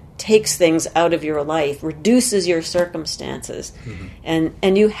Saturn that takes things out of your life, reduces your circumstances. Mm-hmm.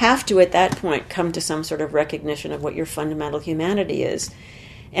 And you have to, at that point, come to some sort of recognition of what your fundamental humanity is.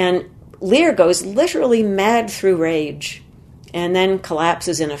 And Lear goes literally mad through rage and then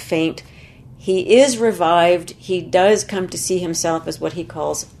collapses in a faint. He is revived. He does come to see himself as what he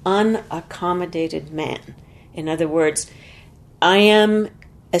calls unaccommodated man. In other words, I am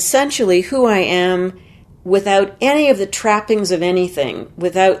essentially who I am without any of the trappings of anything,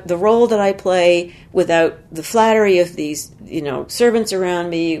 without the role that I play, without the flattery of these, servants around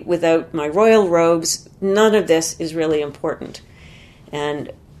me, without my royal robes. None of this is really important.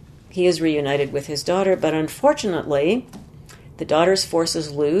 And he is reunited with his daughter, but unfortunately, the daughter's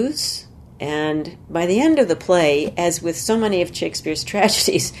forces lose. And by the end of the play, as with so many of Shakespeare's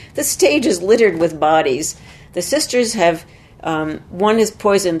tragedies, the stage is littered with bodies. The sisters have, one has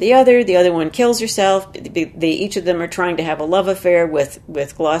poisoned the other one kills herself. Each of them are trying to have a love affair with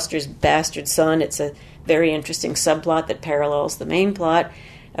Gloucester's bastard son. It's a very interesting subplot that parallels the main plot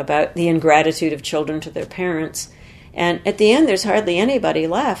about the ingratitude of children to their parents. And at the end, there's hardly anybody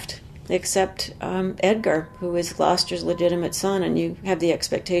left except Edgar, who is Gloucester's legitimate son, and you have the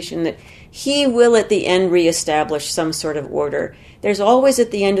expectation that he will at the end reestablish some sort of order. There's always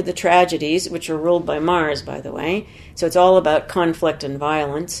at the end of the tragedies, which are ruled by Mars, by the way, so it's all about conflict and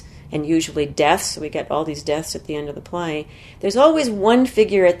violence, and usually deaths, so we get all these deaths at the end of the play. There's always one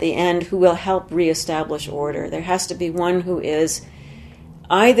figure at the end who will help reestablish order. There has to be one who is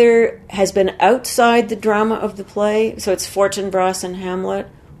either has been outside the drama of the play, so it's Fortinbras and Hamlet,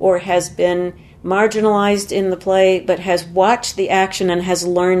 or has been marginalized in the play, but has watched the action and has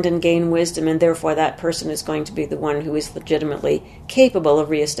learned and gained wisdom, and therefore that person is going to be the one who is legitimately capable of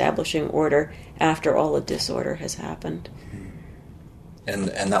reestablishing order after all the disorder has happened. And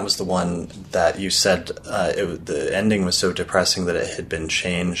that was the one that you said the ending was so depressing that it had been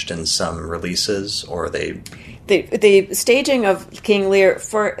changed in some releases, or they... The staging of King Lear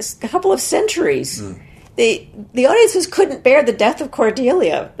for a couple of centuries... The audiences couldn't bear the death of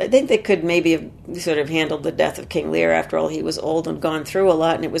Cordelia. I think they could maybe have sort of handled the death of King Lear. After all, he was old and gone through a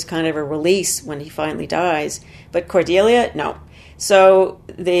lot, and it was kind of a release when he finally dies. But Cordelia, no. So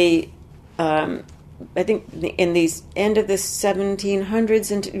I think in the end of the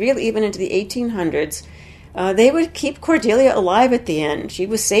 1700s, and really even into the 1800s, they would keep Cordelia alive at the end. She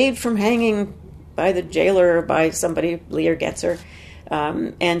was saved from hanging by the jailer or by somebody. Lear gets her.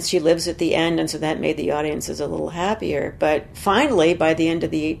 And she lives at the end, and so that made the audiences a little happier. But finally, by the end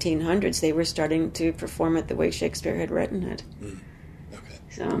of the 1800s, they were starting to perform it the way Shakespeare had written it. Okay.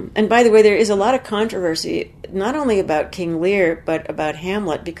 So, and by the way, there is a lot of controversy, not only about King Lear, but about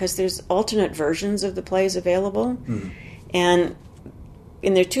Hamlet, because there's alternate versions of the plays available. And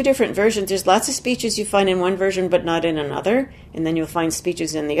in their two different versions, there's lots of speeches you find in one version but not in another, and then you'll find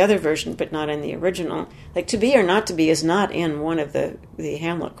speeches in the other version but not in the original. Like to be or not to be is not in one of the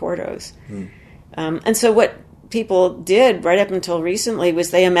Hamlet quartos. And so what people did right up until recently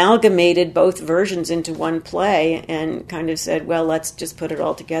was they amalgamated both versions into one play and kind of said, well, let's just put it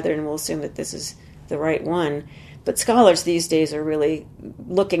all together and we'll assume that this is the right one. But scholars these days are really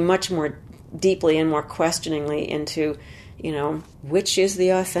looking much more deeply and more questioningly into, which is the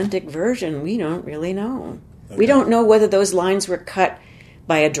authentic version. We don't really know. Okay. We don't know whether those lines were cut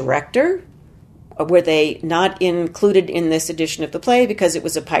by a director, or were they not included in this edition of the play because it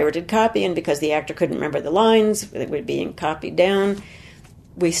was a pirated copy and because the actor couldn't remember the lines, they were being copied down.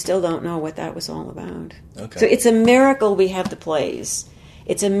 We still don't know what that was all about. Okay. So it's a miracle we have the plays.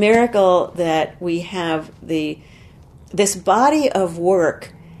 It's a miracle that we have this body of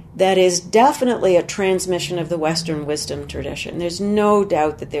work that is definitely a transmission of the Western wisdom tradition. There's no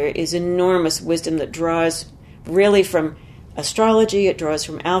doubt that there is enormous wisdom that draws really from astrology, it draws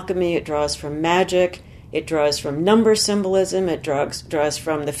from alchemy, it draws from magic, it draws from number symbolism, it draws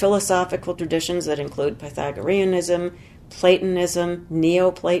from the philosophical traditions that include Pythagoreanism, Platonism,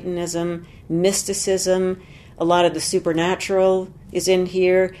 Neoplatonism, mysticism. A lot of the supernatural is in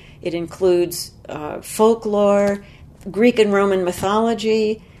here. It includes folklore, Greek and Roman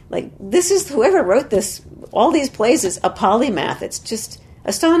mythology. Like, this is, whoever wrote this, all these plays is a polymath. It's just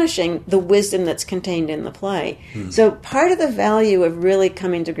astonishing, the wisdom that's contained in the play. So part of the value of really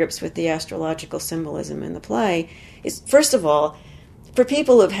coming to grips with the astrological symbolism in the play is, first of all, for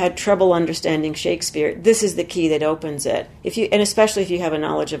people who've had trouble understanding Shakespeare, this is the key that opens it. And especially if you have a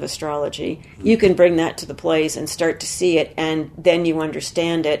knowledge of astrology, you can bring that to the plays and start to see it, and then you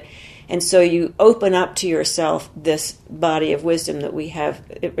understand it. And so you open up to yourself this body of wisdom that we have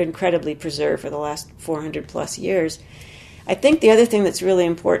incredibly preserved for the last 400 plus years. I think the other thing that's really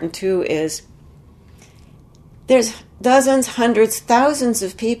important, too, is there's dozens, hundreds, thousands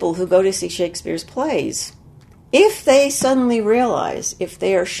of people who go to see Shakespeare's plays. If they suddenly realize, if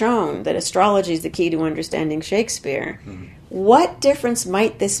they are shown that astrology is the key to understanding Shakespeare, what difference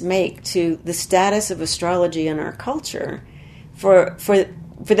might this make to the status of astrology in our culture for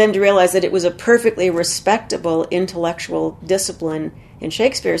them to realize that it was a perfectly respectable intellectual discipline in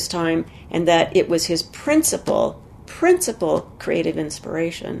Shakespeare's time, and that it was his principal creative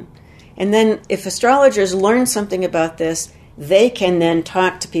inspiration. And then if astrologers learn something about this, they can then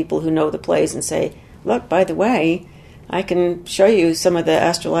talk to people who know the plays and say, look, by the way, I can show you some of the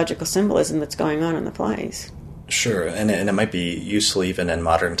astrological symbolism that's going on in the plays. Sure, and it might be useful even in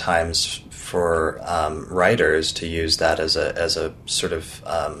modern times for writers to use that as a sort of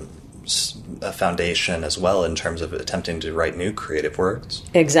a foundation as well in terms of attempting to write new creative works.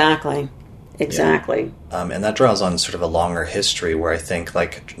 Exactly. Yeah. And that draws on sort of a longer history where I think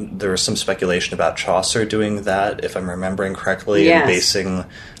like there was some speculation about Chaucer doing that, if I'm remembering correctly, yes. And basing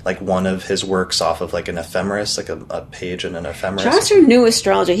like one of his works off of like an ephemeris, like a page in an ephemeris. Chaucer knew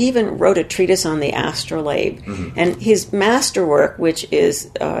astrology. He even wrote a treatise on the astrolabe. And his masterwork, which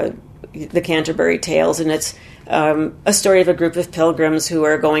is the Canterbury Tales, and it's a story of a group of pilgrims who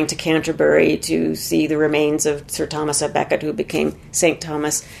are going to Canterbury to see the remains of Sir Thomas à Becket, who became St.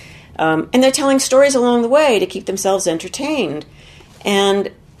 Thomas. And they're telling stories along the way to keep themselves entertained.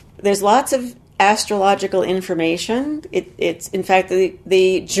 And there's lots of astrological information. It's in fact,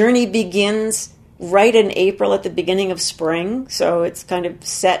 the journey begins right in April at the beginning of spring. So it's kind of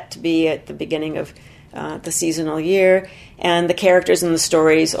set to be at the beginning of the seasonal year. And the characters in the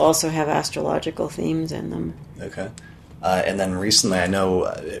stories also have astrological themes in them. Okay. And then recently, I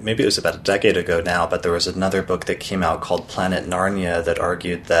know, maybe it was about a decade ago now, but there was another book that came out called Planet Narnia that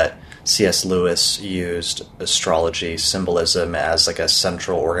argued that C.S. Lewis used astrology symbolism as like a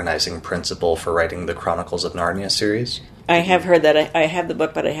central organizing principle for writing the Chronicles of Narnia series. I have heard that. I have the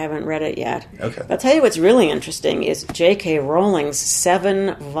book, but I haven't read it yet. Okay. I'll tell you what's really interesting is J.K. Rowling's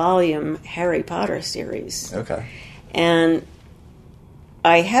 7-volume Harry Potter series. Okay. And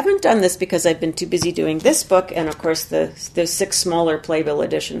I haven't done this because I've been too busy doing this book, and of course the 6 smaller playbill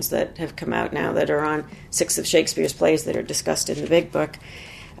editions that have come out now that are on 6 of Shakespeare's plays that are discussed in the big book.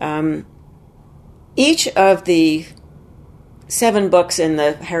 Each of the 7 books in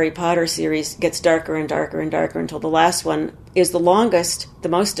the Harry Potter series gets darker and darker and darker until the last one is the longest, the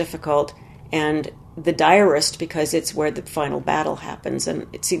most difficult, and the direst because it's where the final battle happens, and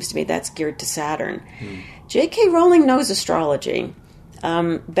it seems to me that's geared to Saturn. J.K. Rowling knows astrology.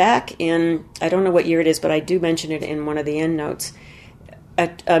 Back in, I don't know what year it is, but I do mention it in one of the endnotes,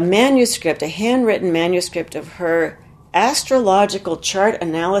 a manuscript, a handwritten manuscript of her astrological chart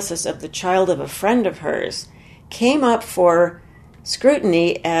analysis of the child of a friend of hers came up for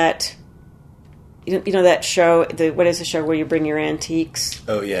scrutiny at, that show, what is the show where you bring your antiques?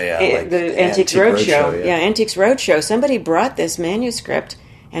 Oh, yeah. The Antiques Roadshow. Yeah, Antiques Roadshow. Somebody brought this manuscript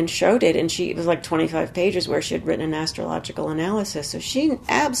and showed it, and it was like 25 pages where she had written an astrological analysis. So she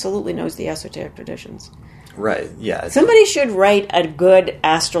absolutely knows the esoteric traditions. Right, yeah. Somebody should write a good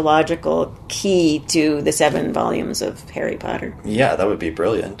astrological key to the 7 volumes of Harry Potter. Yeah, that would be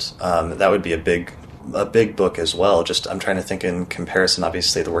brilliant. That would be a big book as well. Just, I'm trying to think in comparison,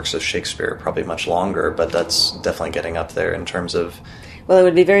 obviously the works of Shakespeare are probably much longer, but that's definitely getting up there in terms of... Well, it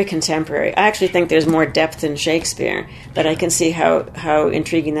would be very contemporary. I actually think there's more depth in Shakespeare, but I can see how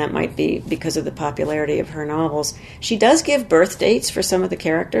intriguing that might be because of the popularity of her novels. She does give birth dates for some of the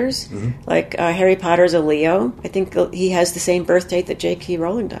characters. Mm-hmm. Like Harry Potter's a Leo. I think he has the same birth date that J.K.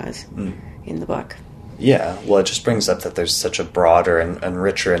 Rowling does in the book. Yeah, well, it just brings up that there's such a broader and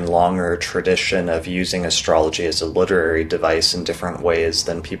richer and longer tradition of using astrology as a literary device in different ways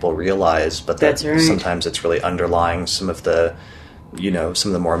than people realize, but that sometimes it's really underlying some of the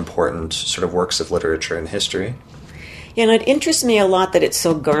more important sort of works of literature and history. Yeah, and it interests me a lot that it's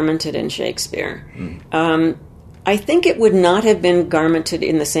so garmented in Shakespeare. I think it would not have been garmented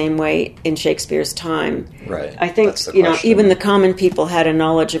in the same way in Shakespeare's time. Right. I think, even the common people had a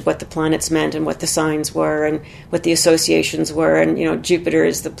knowledge of what the planets meant and what the signs were and what the associations were. And, Jupiter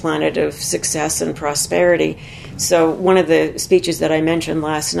is the planet of success and prosperity. So one of the speeches that I mentioned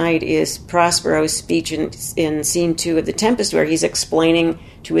last night is Prospero's speech in Scene 2 of The Tempest, where he's explaining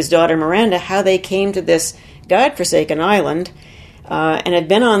to his daughter Miranda how they came to this godforsaken island, and had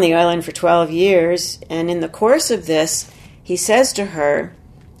been on the island for 12 years. And in the course of this, he says to her,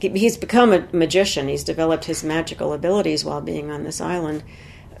 he's become a magician. He's developed his magical abilities while being on this island,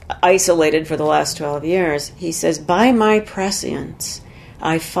 isolated for the last 12 years. He says, "By my prescience,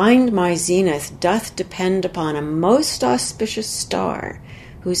 I find my zenith doth depend upon a most auspicious star,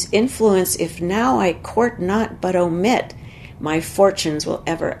 whose influence, if now I court not but omit, my fortunes will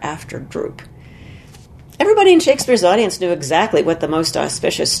ever after droop." Everybody in Shakespeare's audience knew exactly what the most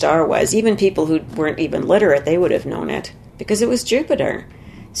auspicious star was. Even people who weren't even literate, they would have known it, because it was Jupiter.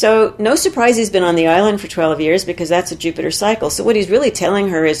 So no surprise he's been on the island for 12 years, because that's a Jupiter cycle. So what he's really telling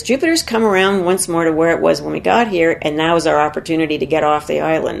her is Jupiter's come around once more to where it was when we got here, and now is our opportunity to get off the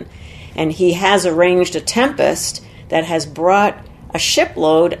island. And he has arranged a tempest that has brought a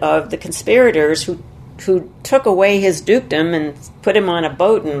shipload of the conspirators who took away his dukedom and put him on a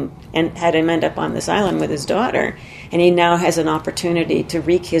boat and had him end up on this island with his daughter. And he now has an opportunity to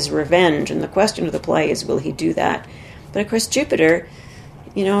wreak his revenge. And the question of the play is, will he do that? But of course, Jupiter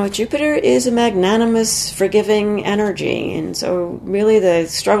is a magnanimous, forgiving energy. And so really the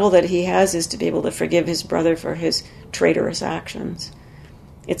struggle that he has is to be able to forgive his brother for his traitorous actions.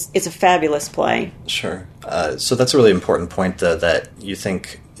 It's a fabulous play. Sure. So that's a really important point, though, that you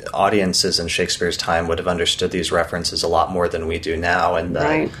think audiences in Shakespeare's time would have understood these references a lot more than we do now, and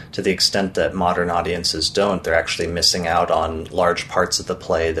that to the extent that modern audiences don't, they're actually missing out on large parts of the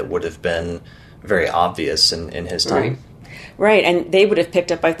play that would have been very obvious in his time. Right, and they would have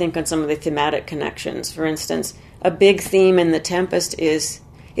picked up, I think, on some of the thematic connections. For instance, a big theme in The Tempest is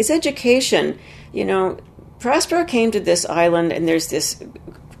education. Prospero came to this island, and there's this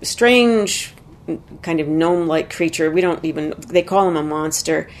strange kind of gnome-like creature. They call him a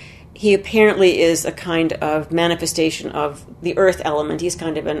monster. He apparently is a kind of manifestation of the earth element. He's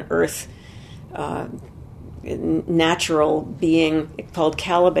kind of an earth natural being called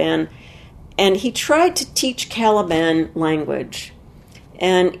Caliban. And he tried to teach Caliban language.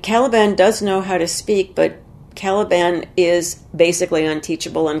 And Caliban does know how to speak, but Caliban is basically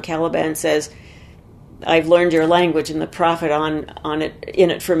unteachable. And Caliban says, "I've learned your language, and the profit in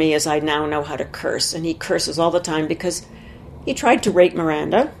it for me is I now know how to curse." And he curses all the time because he tried to rape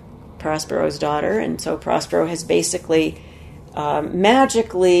Miranda, Prospero's daughter, and so Prospero has basically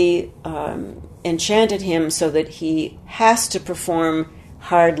magically enchanted him so that he has to perform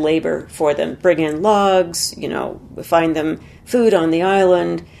hard labor for them, bring in logs, find them food on the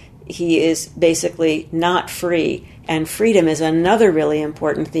island. He is basically not free. And freedom is another really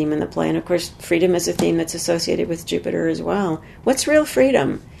important theme in the play. And of course, freedom is a theme that's associated with Jupiter as well. What's real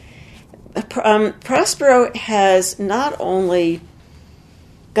freedom? Prospero has not only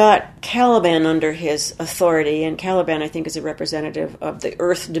got Caliban under his authority, and Caliban, I think, is a representative of the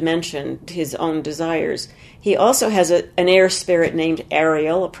earth dimension, his own desires. He also has an air spirit named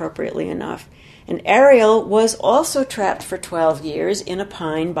Ariel, appropriately enough. And Ariel was also trapped for 12 years in a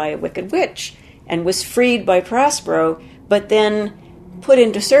pine by a wicked witch, and was freed by Prospero, but then put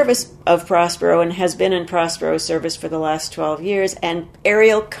into service of Prospero and has been in Prospero's service for the last 12 years, and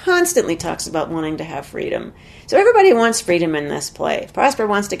Ariel constantly talks about wanting to have freedom. So everybody wants freedom in this play. Prospero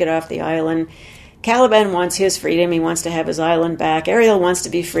wants to get off the island. Caliban wants his freedom. He wants to have his island back. Ariel wants to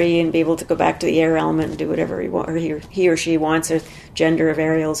be free and be able to go back to the air element and do whatever he or she wants. The gender of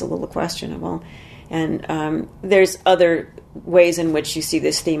Ariel is a little questionable. And there's other ways in which you see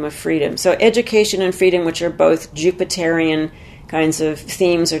this theme of freedom. So education and freedom, which are both Jupiterian kinds of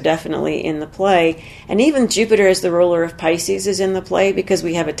themes, are definitely in the play. And even Jupiter as the ruler of Pisces is in the play, because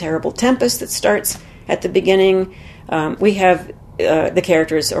we have a terrible tempest that starts at the beginning. We have the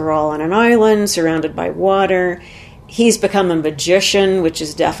characters are all on an island surrounded by water. He's become a magician, which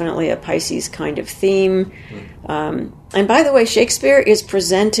is definitely a Pisces kind of theme. And by the way, Shakespeare is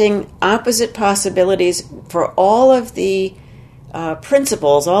presenting opposite possibilities for all of the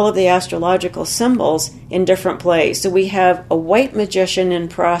principles, all of the astrological symbols in different plays. So we have a white magician in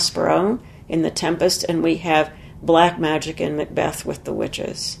Prospero in The Tempest, and we have black magic in Macbeth with the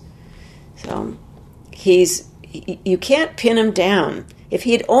witches. So you can't pin him down. If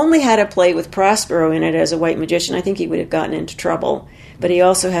he had only had a play with Prospero in it as a white magician, I think he would have gotten into trouble. But he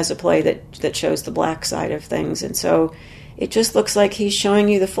also has a play that shows the black side of things. And so it just looks like he's showing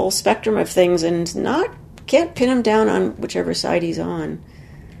you the full spectrum of things and can't pin him down on whichever side he's on.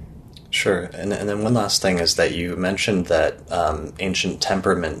 Sure. And then one last thing is that you mentioned that ancient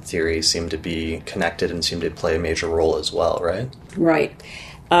temperament theories seem to be connected and seem to play a major role as well, right? Right.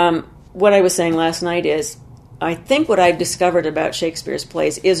 What I was saying last night is, I think what I've discovered about Shakespeare's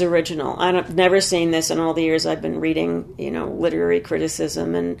plays is original. I've never seen this in all the years I've been reading, literary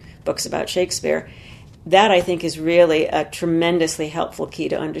criticism and books about Shakespeare. That, I think, is really a tremendously helpful key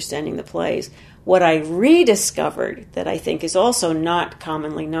to understanding the plays. What I rediscovered that I think is also not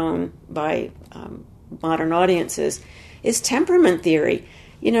commonly known by modern audiences is temperament theory.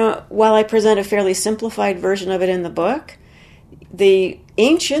 While I present a fairly simplified version of it in the book, the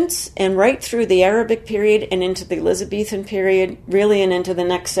ancients, and right through the Arabic period and into the Elizabethan period, really and into the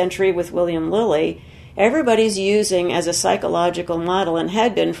next century with William Lilly, everybody's using as a psychological model, and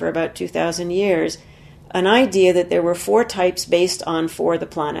had been for about 2,000 years, an idea that there were 4 types based on 4 of the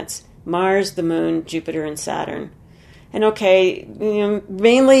planets: Mars, the Moon, Jupiter, and Saturn. And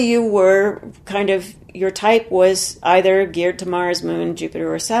mainly your type was either geared to Mars, Moon,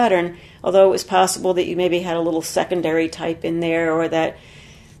 Jupiter, or Saturn, although it was possible that you maybe had a little secondary type in there, or that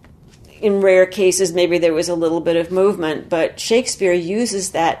in rare cases maybe there was a little bit of movement. But Shakespeare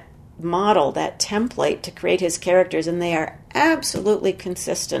uses that model, that template, to create his characters, and they are absolutely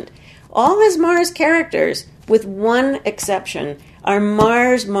consistent. All his Mars characters, with one exception, are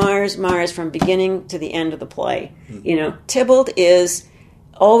Mars, Mars, Mars from beginning to the end of the play. Tybalt is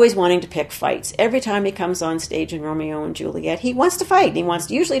always wanting to pick fights. Every time he comes on stage in Romeo and Juliet, he wants to fight. He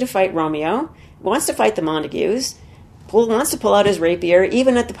wants usually to fight Romeo, wants to fight the Montagues, wants to pull out his rapier,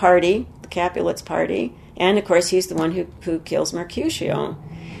 even at the party, the Capulets' party, and of course he's the one who kills Mercutio.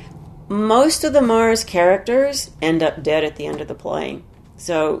 Most of the Mars characters end up dead at the end of the play.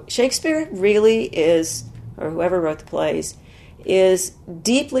 So Shakespeare really is, or whoever wrote the plays, is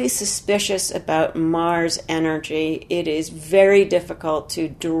deeply suspicious about Mars energy. It is very difficult to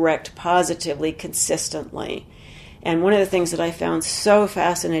direct positively, consistently. And one of the things that I found so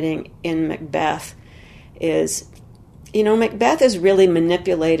fascinating in Macbeth is, Macbeth is really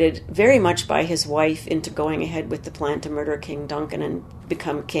manipulated very much by his wife into going ahead with the plan to murder King Duncan and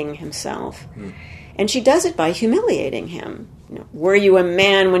become king himself. And she does it by humiliating him. Were you a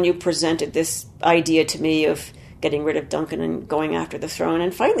man when you presented this idea to me of getting rid of Duncan and going after the throne?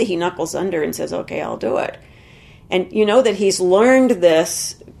 And finally he knuckles under and says, okay, I'll do it. And you know that he's learned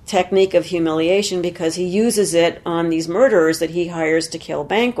this technique of humiliation because he uses it on these murderers that he hires to kill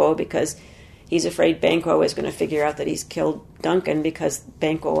Banquo, because he's afraid Banquo is going to figure out that he's killed Duncan, because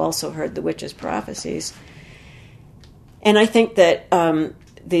Banquo also heard the witch's prophecies. And I think that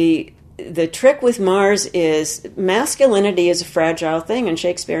the trick with Mars is masculinity is a fragile thing, and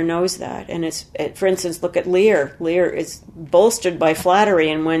Shakespeare knows that. And for instance, look at Lear. Lear is bolstered by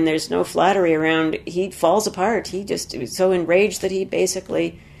flattery, and when there's no flattery around, he falls apart. He just is so enraged that he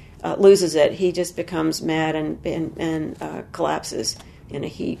basically loses it. He just becomes mad and collapses in a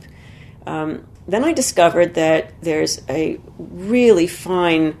heap. Then I discovered that there's a really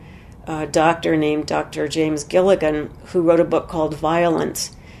fine doctor named Dr. James Gilligan who wrote a book called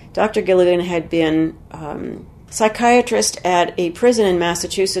Violence. Dr. Gilligan had been psychiatrist at a prison in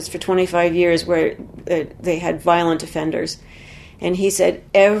Massachusetts for 25 years where they had violent offenders. And he said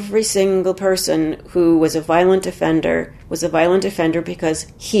every single person who was a violent offender was a violent offender because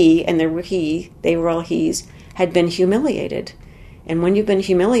they were all he's, had been humiliated. And when you've been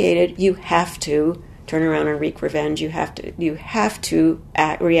humiliated, you have to turn around and wreak revenge. You have to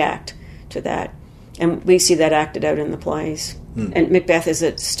react to that. And we see that acted out in the plays. And Macbeth is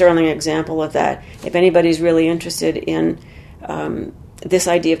a sterling example of that. If anybody's really interested in this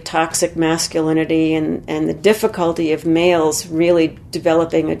idea of toxic masculinity and the difficulty of males really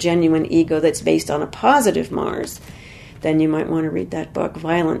developing a genuine ego that's based on a positive Mars, then you might want to read that book,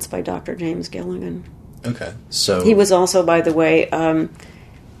 Violence, by Dr. James Gilligan. Okay, so... He was also, by the way,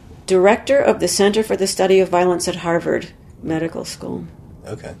 director of the Center for the Study of Violence at Harvard Medical School.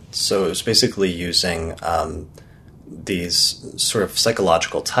 Okay, so it was basically using these sort of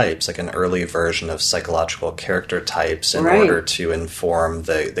psychological types, like an early version of psychological character types, in order to inform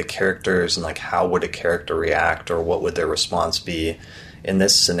the characters, and like how would a character react, or what would their response be in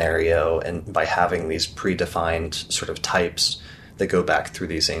this scenario, and by having these predefined sort of types that go back through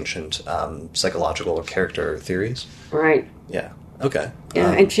these ancient psychological character theories. Right. Yeah. Okay.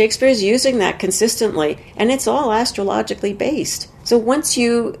 Yeah, and Shakespeare's using that consistently, and it's all astrologically based. So once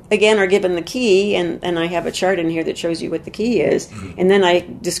you, again, are given the key, and I have a chart in here that shows you what the key is, and then I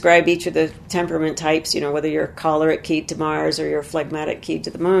describe each of the temperament types, whether you're choleric keyed to Mars, or you're phlegmatic keyed to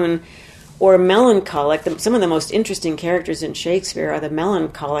the Moon, or melancholic. Some of the most interesting characters in Shakespeare are the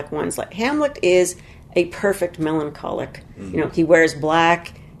melancholic ones. Like Hamlet is a perfect melancholic. He wears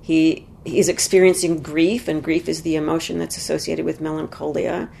black, He's experiencing grief, and grief is the emotion that's associated with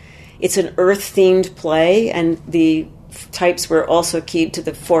melancholia. It's an earth-themed play, and the types were also keyed to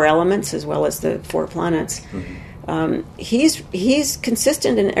the 4 elements as well as the 4 planets. He's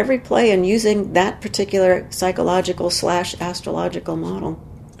consistent in every play and using that particular psychological/astrological model.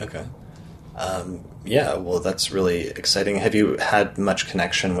 Okay. Yeah, well, that's really exciting. Have you had much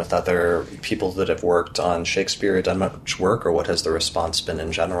connection with other people that have worked on Shakespeare, done much work, or what has the response been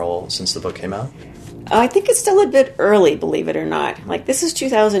in general since the book came out? I think it's still a bit early, believe it or not. Like, this is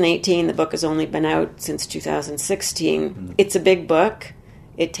 2018. The book has only been out since 2016. It's a big book.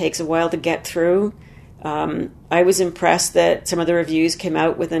 It takes a while to get through. I was impressed that some of the reviews came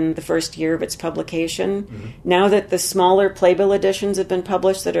out within the first year of its publication. Now that the smaller playbill editions have been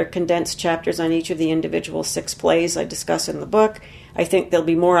published that are condensed chapters on each of the individual 6 plays I discuss in the book, I think there'll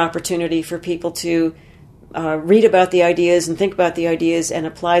be more opportunity for people to read about the ideas and think about the ideas and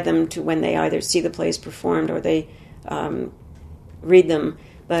apply them to when they either see the plays performed or they read them.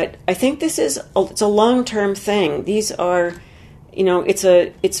 But I think it's a long-term thing. These are... it's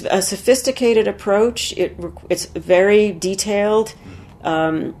a sophisticated approach. It's very detailed.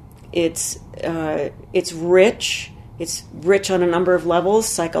 It's rich. It's rich on a number of levels: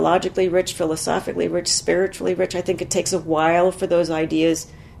 psychologically rich, philosophically rich, spiritually rich. I think it takes a while for those ideas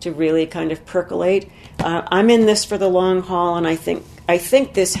to really kind of percolate. I'm in this for the long haul, and I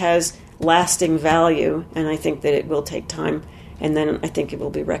think this has lasting value, and I think that it will take time. And then I think it will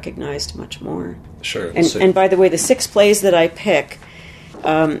be recognized much more. Sure. And by the way, the 6 plays that I pick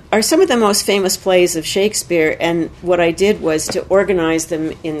are some of the most famous plays of Shakespeare. And what I did was to organize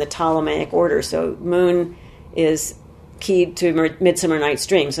them in the Ptolemaic order. So Moon is keyed to Midsummer Night's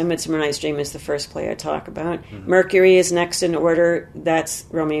Dream. So Midsummer Night's Dream is the first play I talk about. Mercury is next in order. That's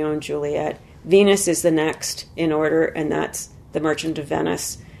Romeo and Juliet. Venus is the next in order, and that's The Merchant of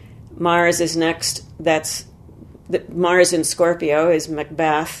Venice. Mars is next. That's Mars in Scorpio is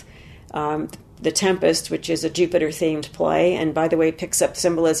Macbeth. The Tempest, which is a Jupiter-themed play, and by the way, picks up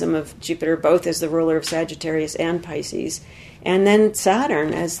symbolism of Jupiter both as the ruler of Sagittarius and Pisces. And then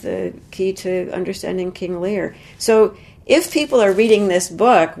Saturn as the key to understanding King Lear. So if people are reading this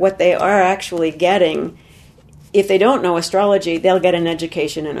book, what they are actually getting, if they don't know astrology, they'll get an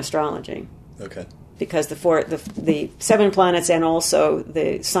education in astrology. Okay. Because the 7 planets and also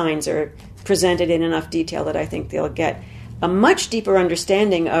the signs are presented in enough detail that I think they'll get a much deeper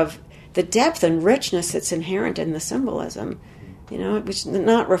understanding of the depth and richness that's inherent in the symbolism, which is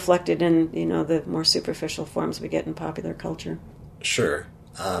not reflected in, the more superficial forms we get in popular culture. Sure.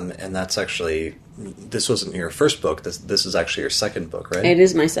 And that's actually, this wasn't your first book. This is actually your second book, right? It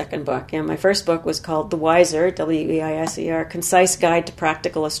is my second book. Yeah, my first book was called The Wiser, W-E-I-S-E-R, Concise Guide to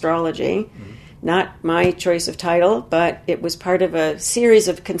Practical Astrology. Not my choice of title, but it was part of a series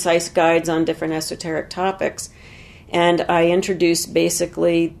of concise guides on different esoteric topics. And I introduced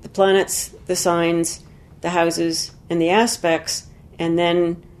basically the planets, the signs, the houses, and the aspects, and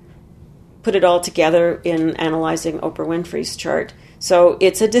then put it all together in analyzing Oprah Winfrey's chart. So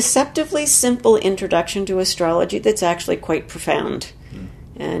it's a deceptively simple introduction to astrology that's actually quite profound.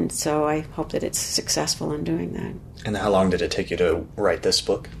 And so I hope that it's successful in doing that. And how long did it take you to write this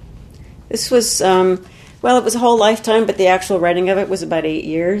book? This was, it was a whole lifetime, but the actual writing of it was about 8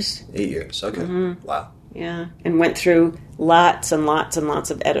 years. 8 years, okay. Wow. Yeah, and went through lots and lots and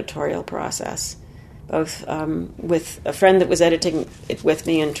lots of editorial process, both with a friend that was editing it with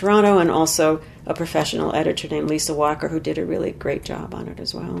me in Toronto and also a professional editor named Lisa Walker who did a really great job on it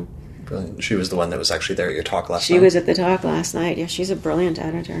as well. Brilliant. She was the one that was actually there at your talk last night? She was at the talk last night. Yeah, she's a brilliant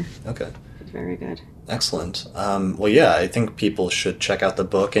editor. Okay. She's very good. Excellent. Well, yeah, I think people should check out the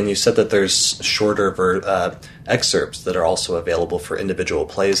book. And you said that there's shorter excerpts that are also available for individual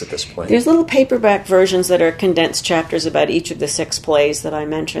plays at this point. There's little paperback versions that are condensed chapters about each of the 6 plays that I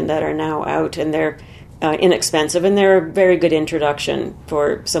mentioned that are now out, and they're inexpensive, and they're a very good introduction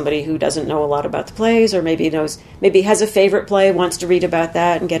for somebody who doesn't know a lot about the plays, or maybe has a favorite play, wants to read about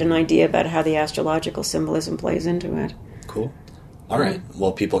that and get an idea about how the astrological symbolism plays into it. Cool. All right.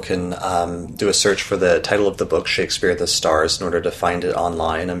 Well, people can do a search for the title of the book, Shakespeare the Stars, in order to find it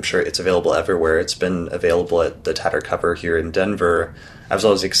online. I'm sure it's available everywhere. It's been available at the Tatter Cover here in Denver. I was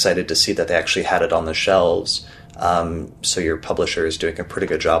always excited to see that they actually had it on the shelves. So your publisher is doing a pretty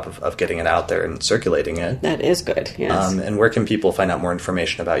good job of getting it out there and circulating it. That is good, yes. And where can people find out more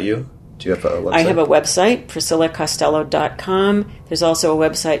information about you? Do you have a website? I have a website, PriscillaCostello.com. There's also a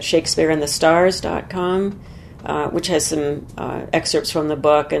website, Shakespeareandthestars.com. Which has some excerpts from the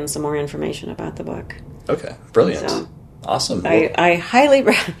book and some more information about the book. Okay, brilliant. So, awesome. I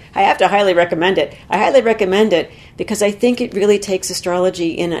have to highly recommend it. I highly recommend it because I think it really takes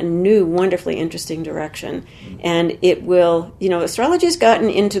astrology in a new, wonderfully interesting direction. And it will, astrology's gotten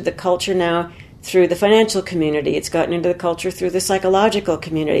into the culture now through the financial community. It's gotten into the culture through the psychological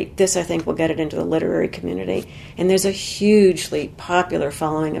community. This, I think, will get it into the literary community. And there's a hugely popular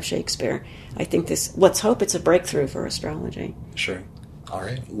following of Shakespeare. I think let's hope it's a breakthrough for astrology. Sure. All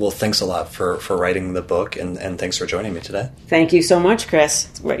right. Well, thanks a lot for writing the book, and thanks for joining me today. Thank you so much, Chris.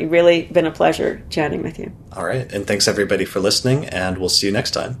 It's really been a pleasure chatting with you. All right. And thanks, everybody, for listening, and we'll see you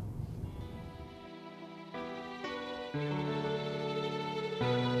next time.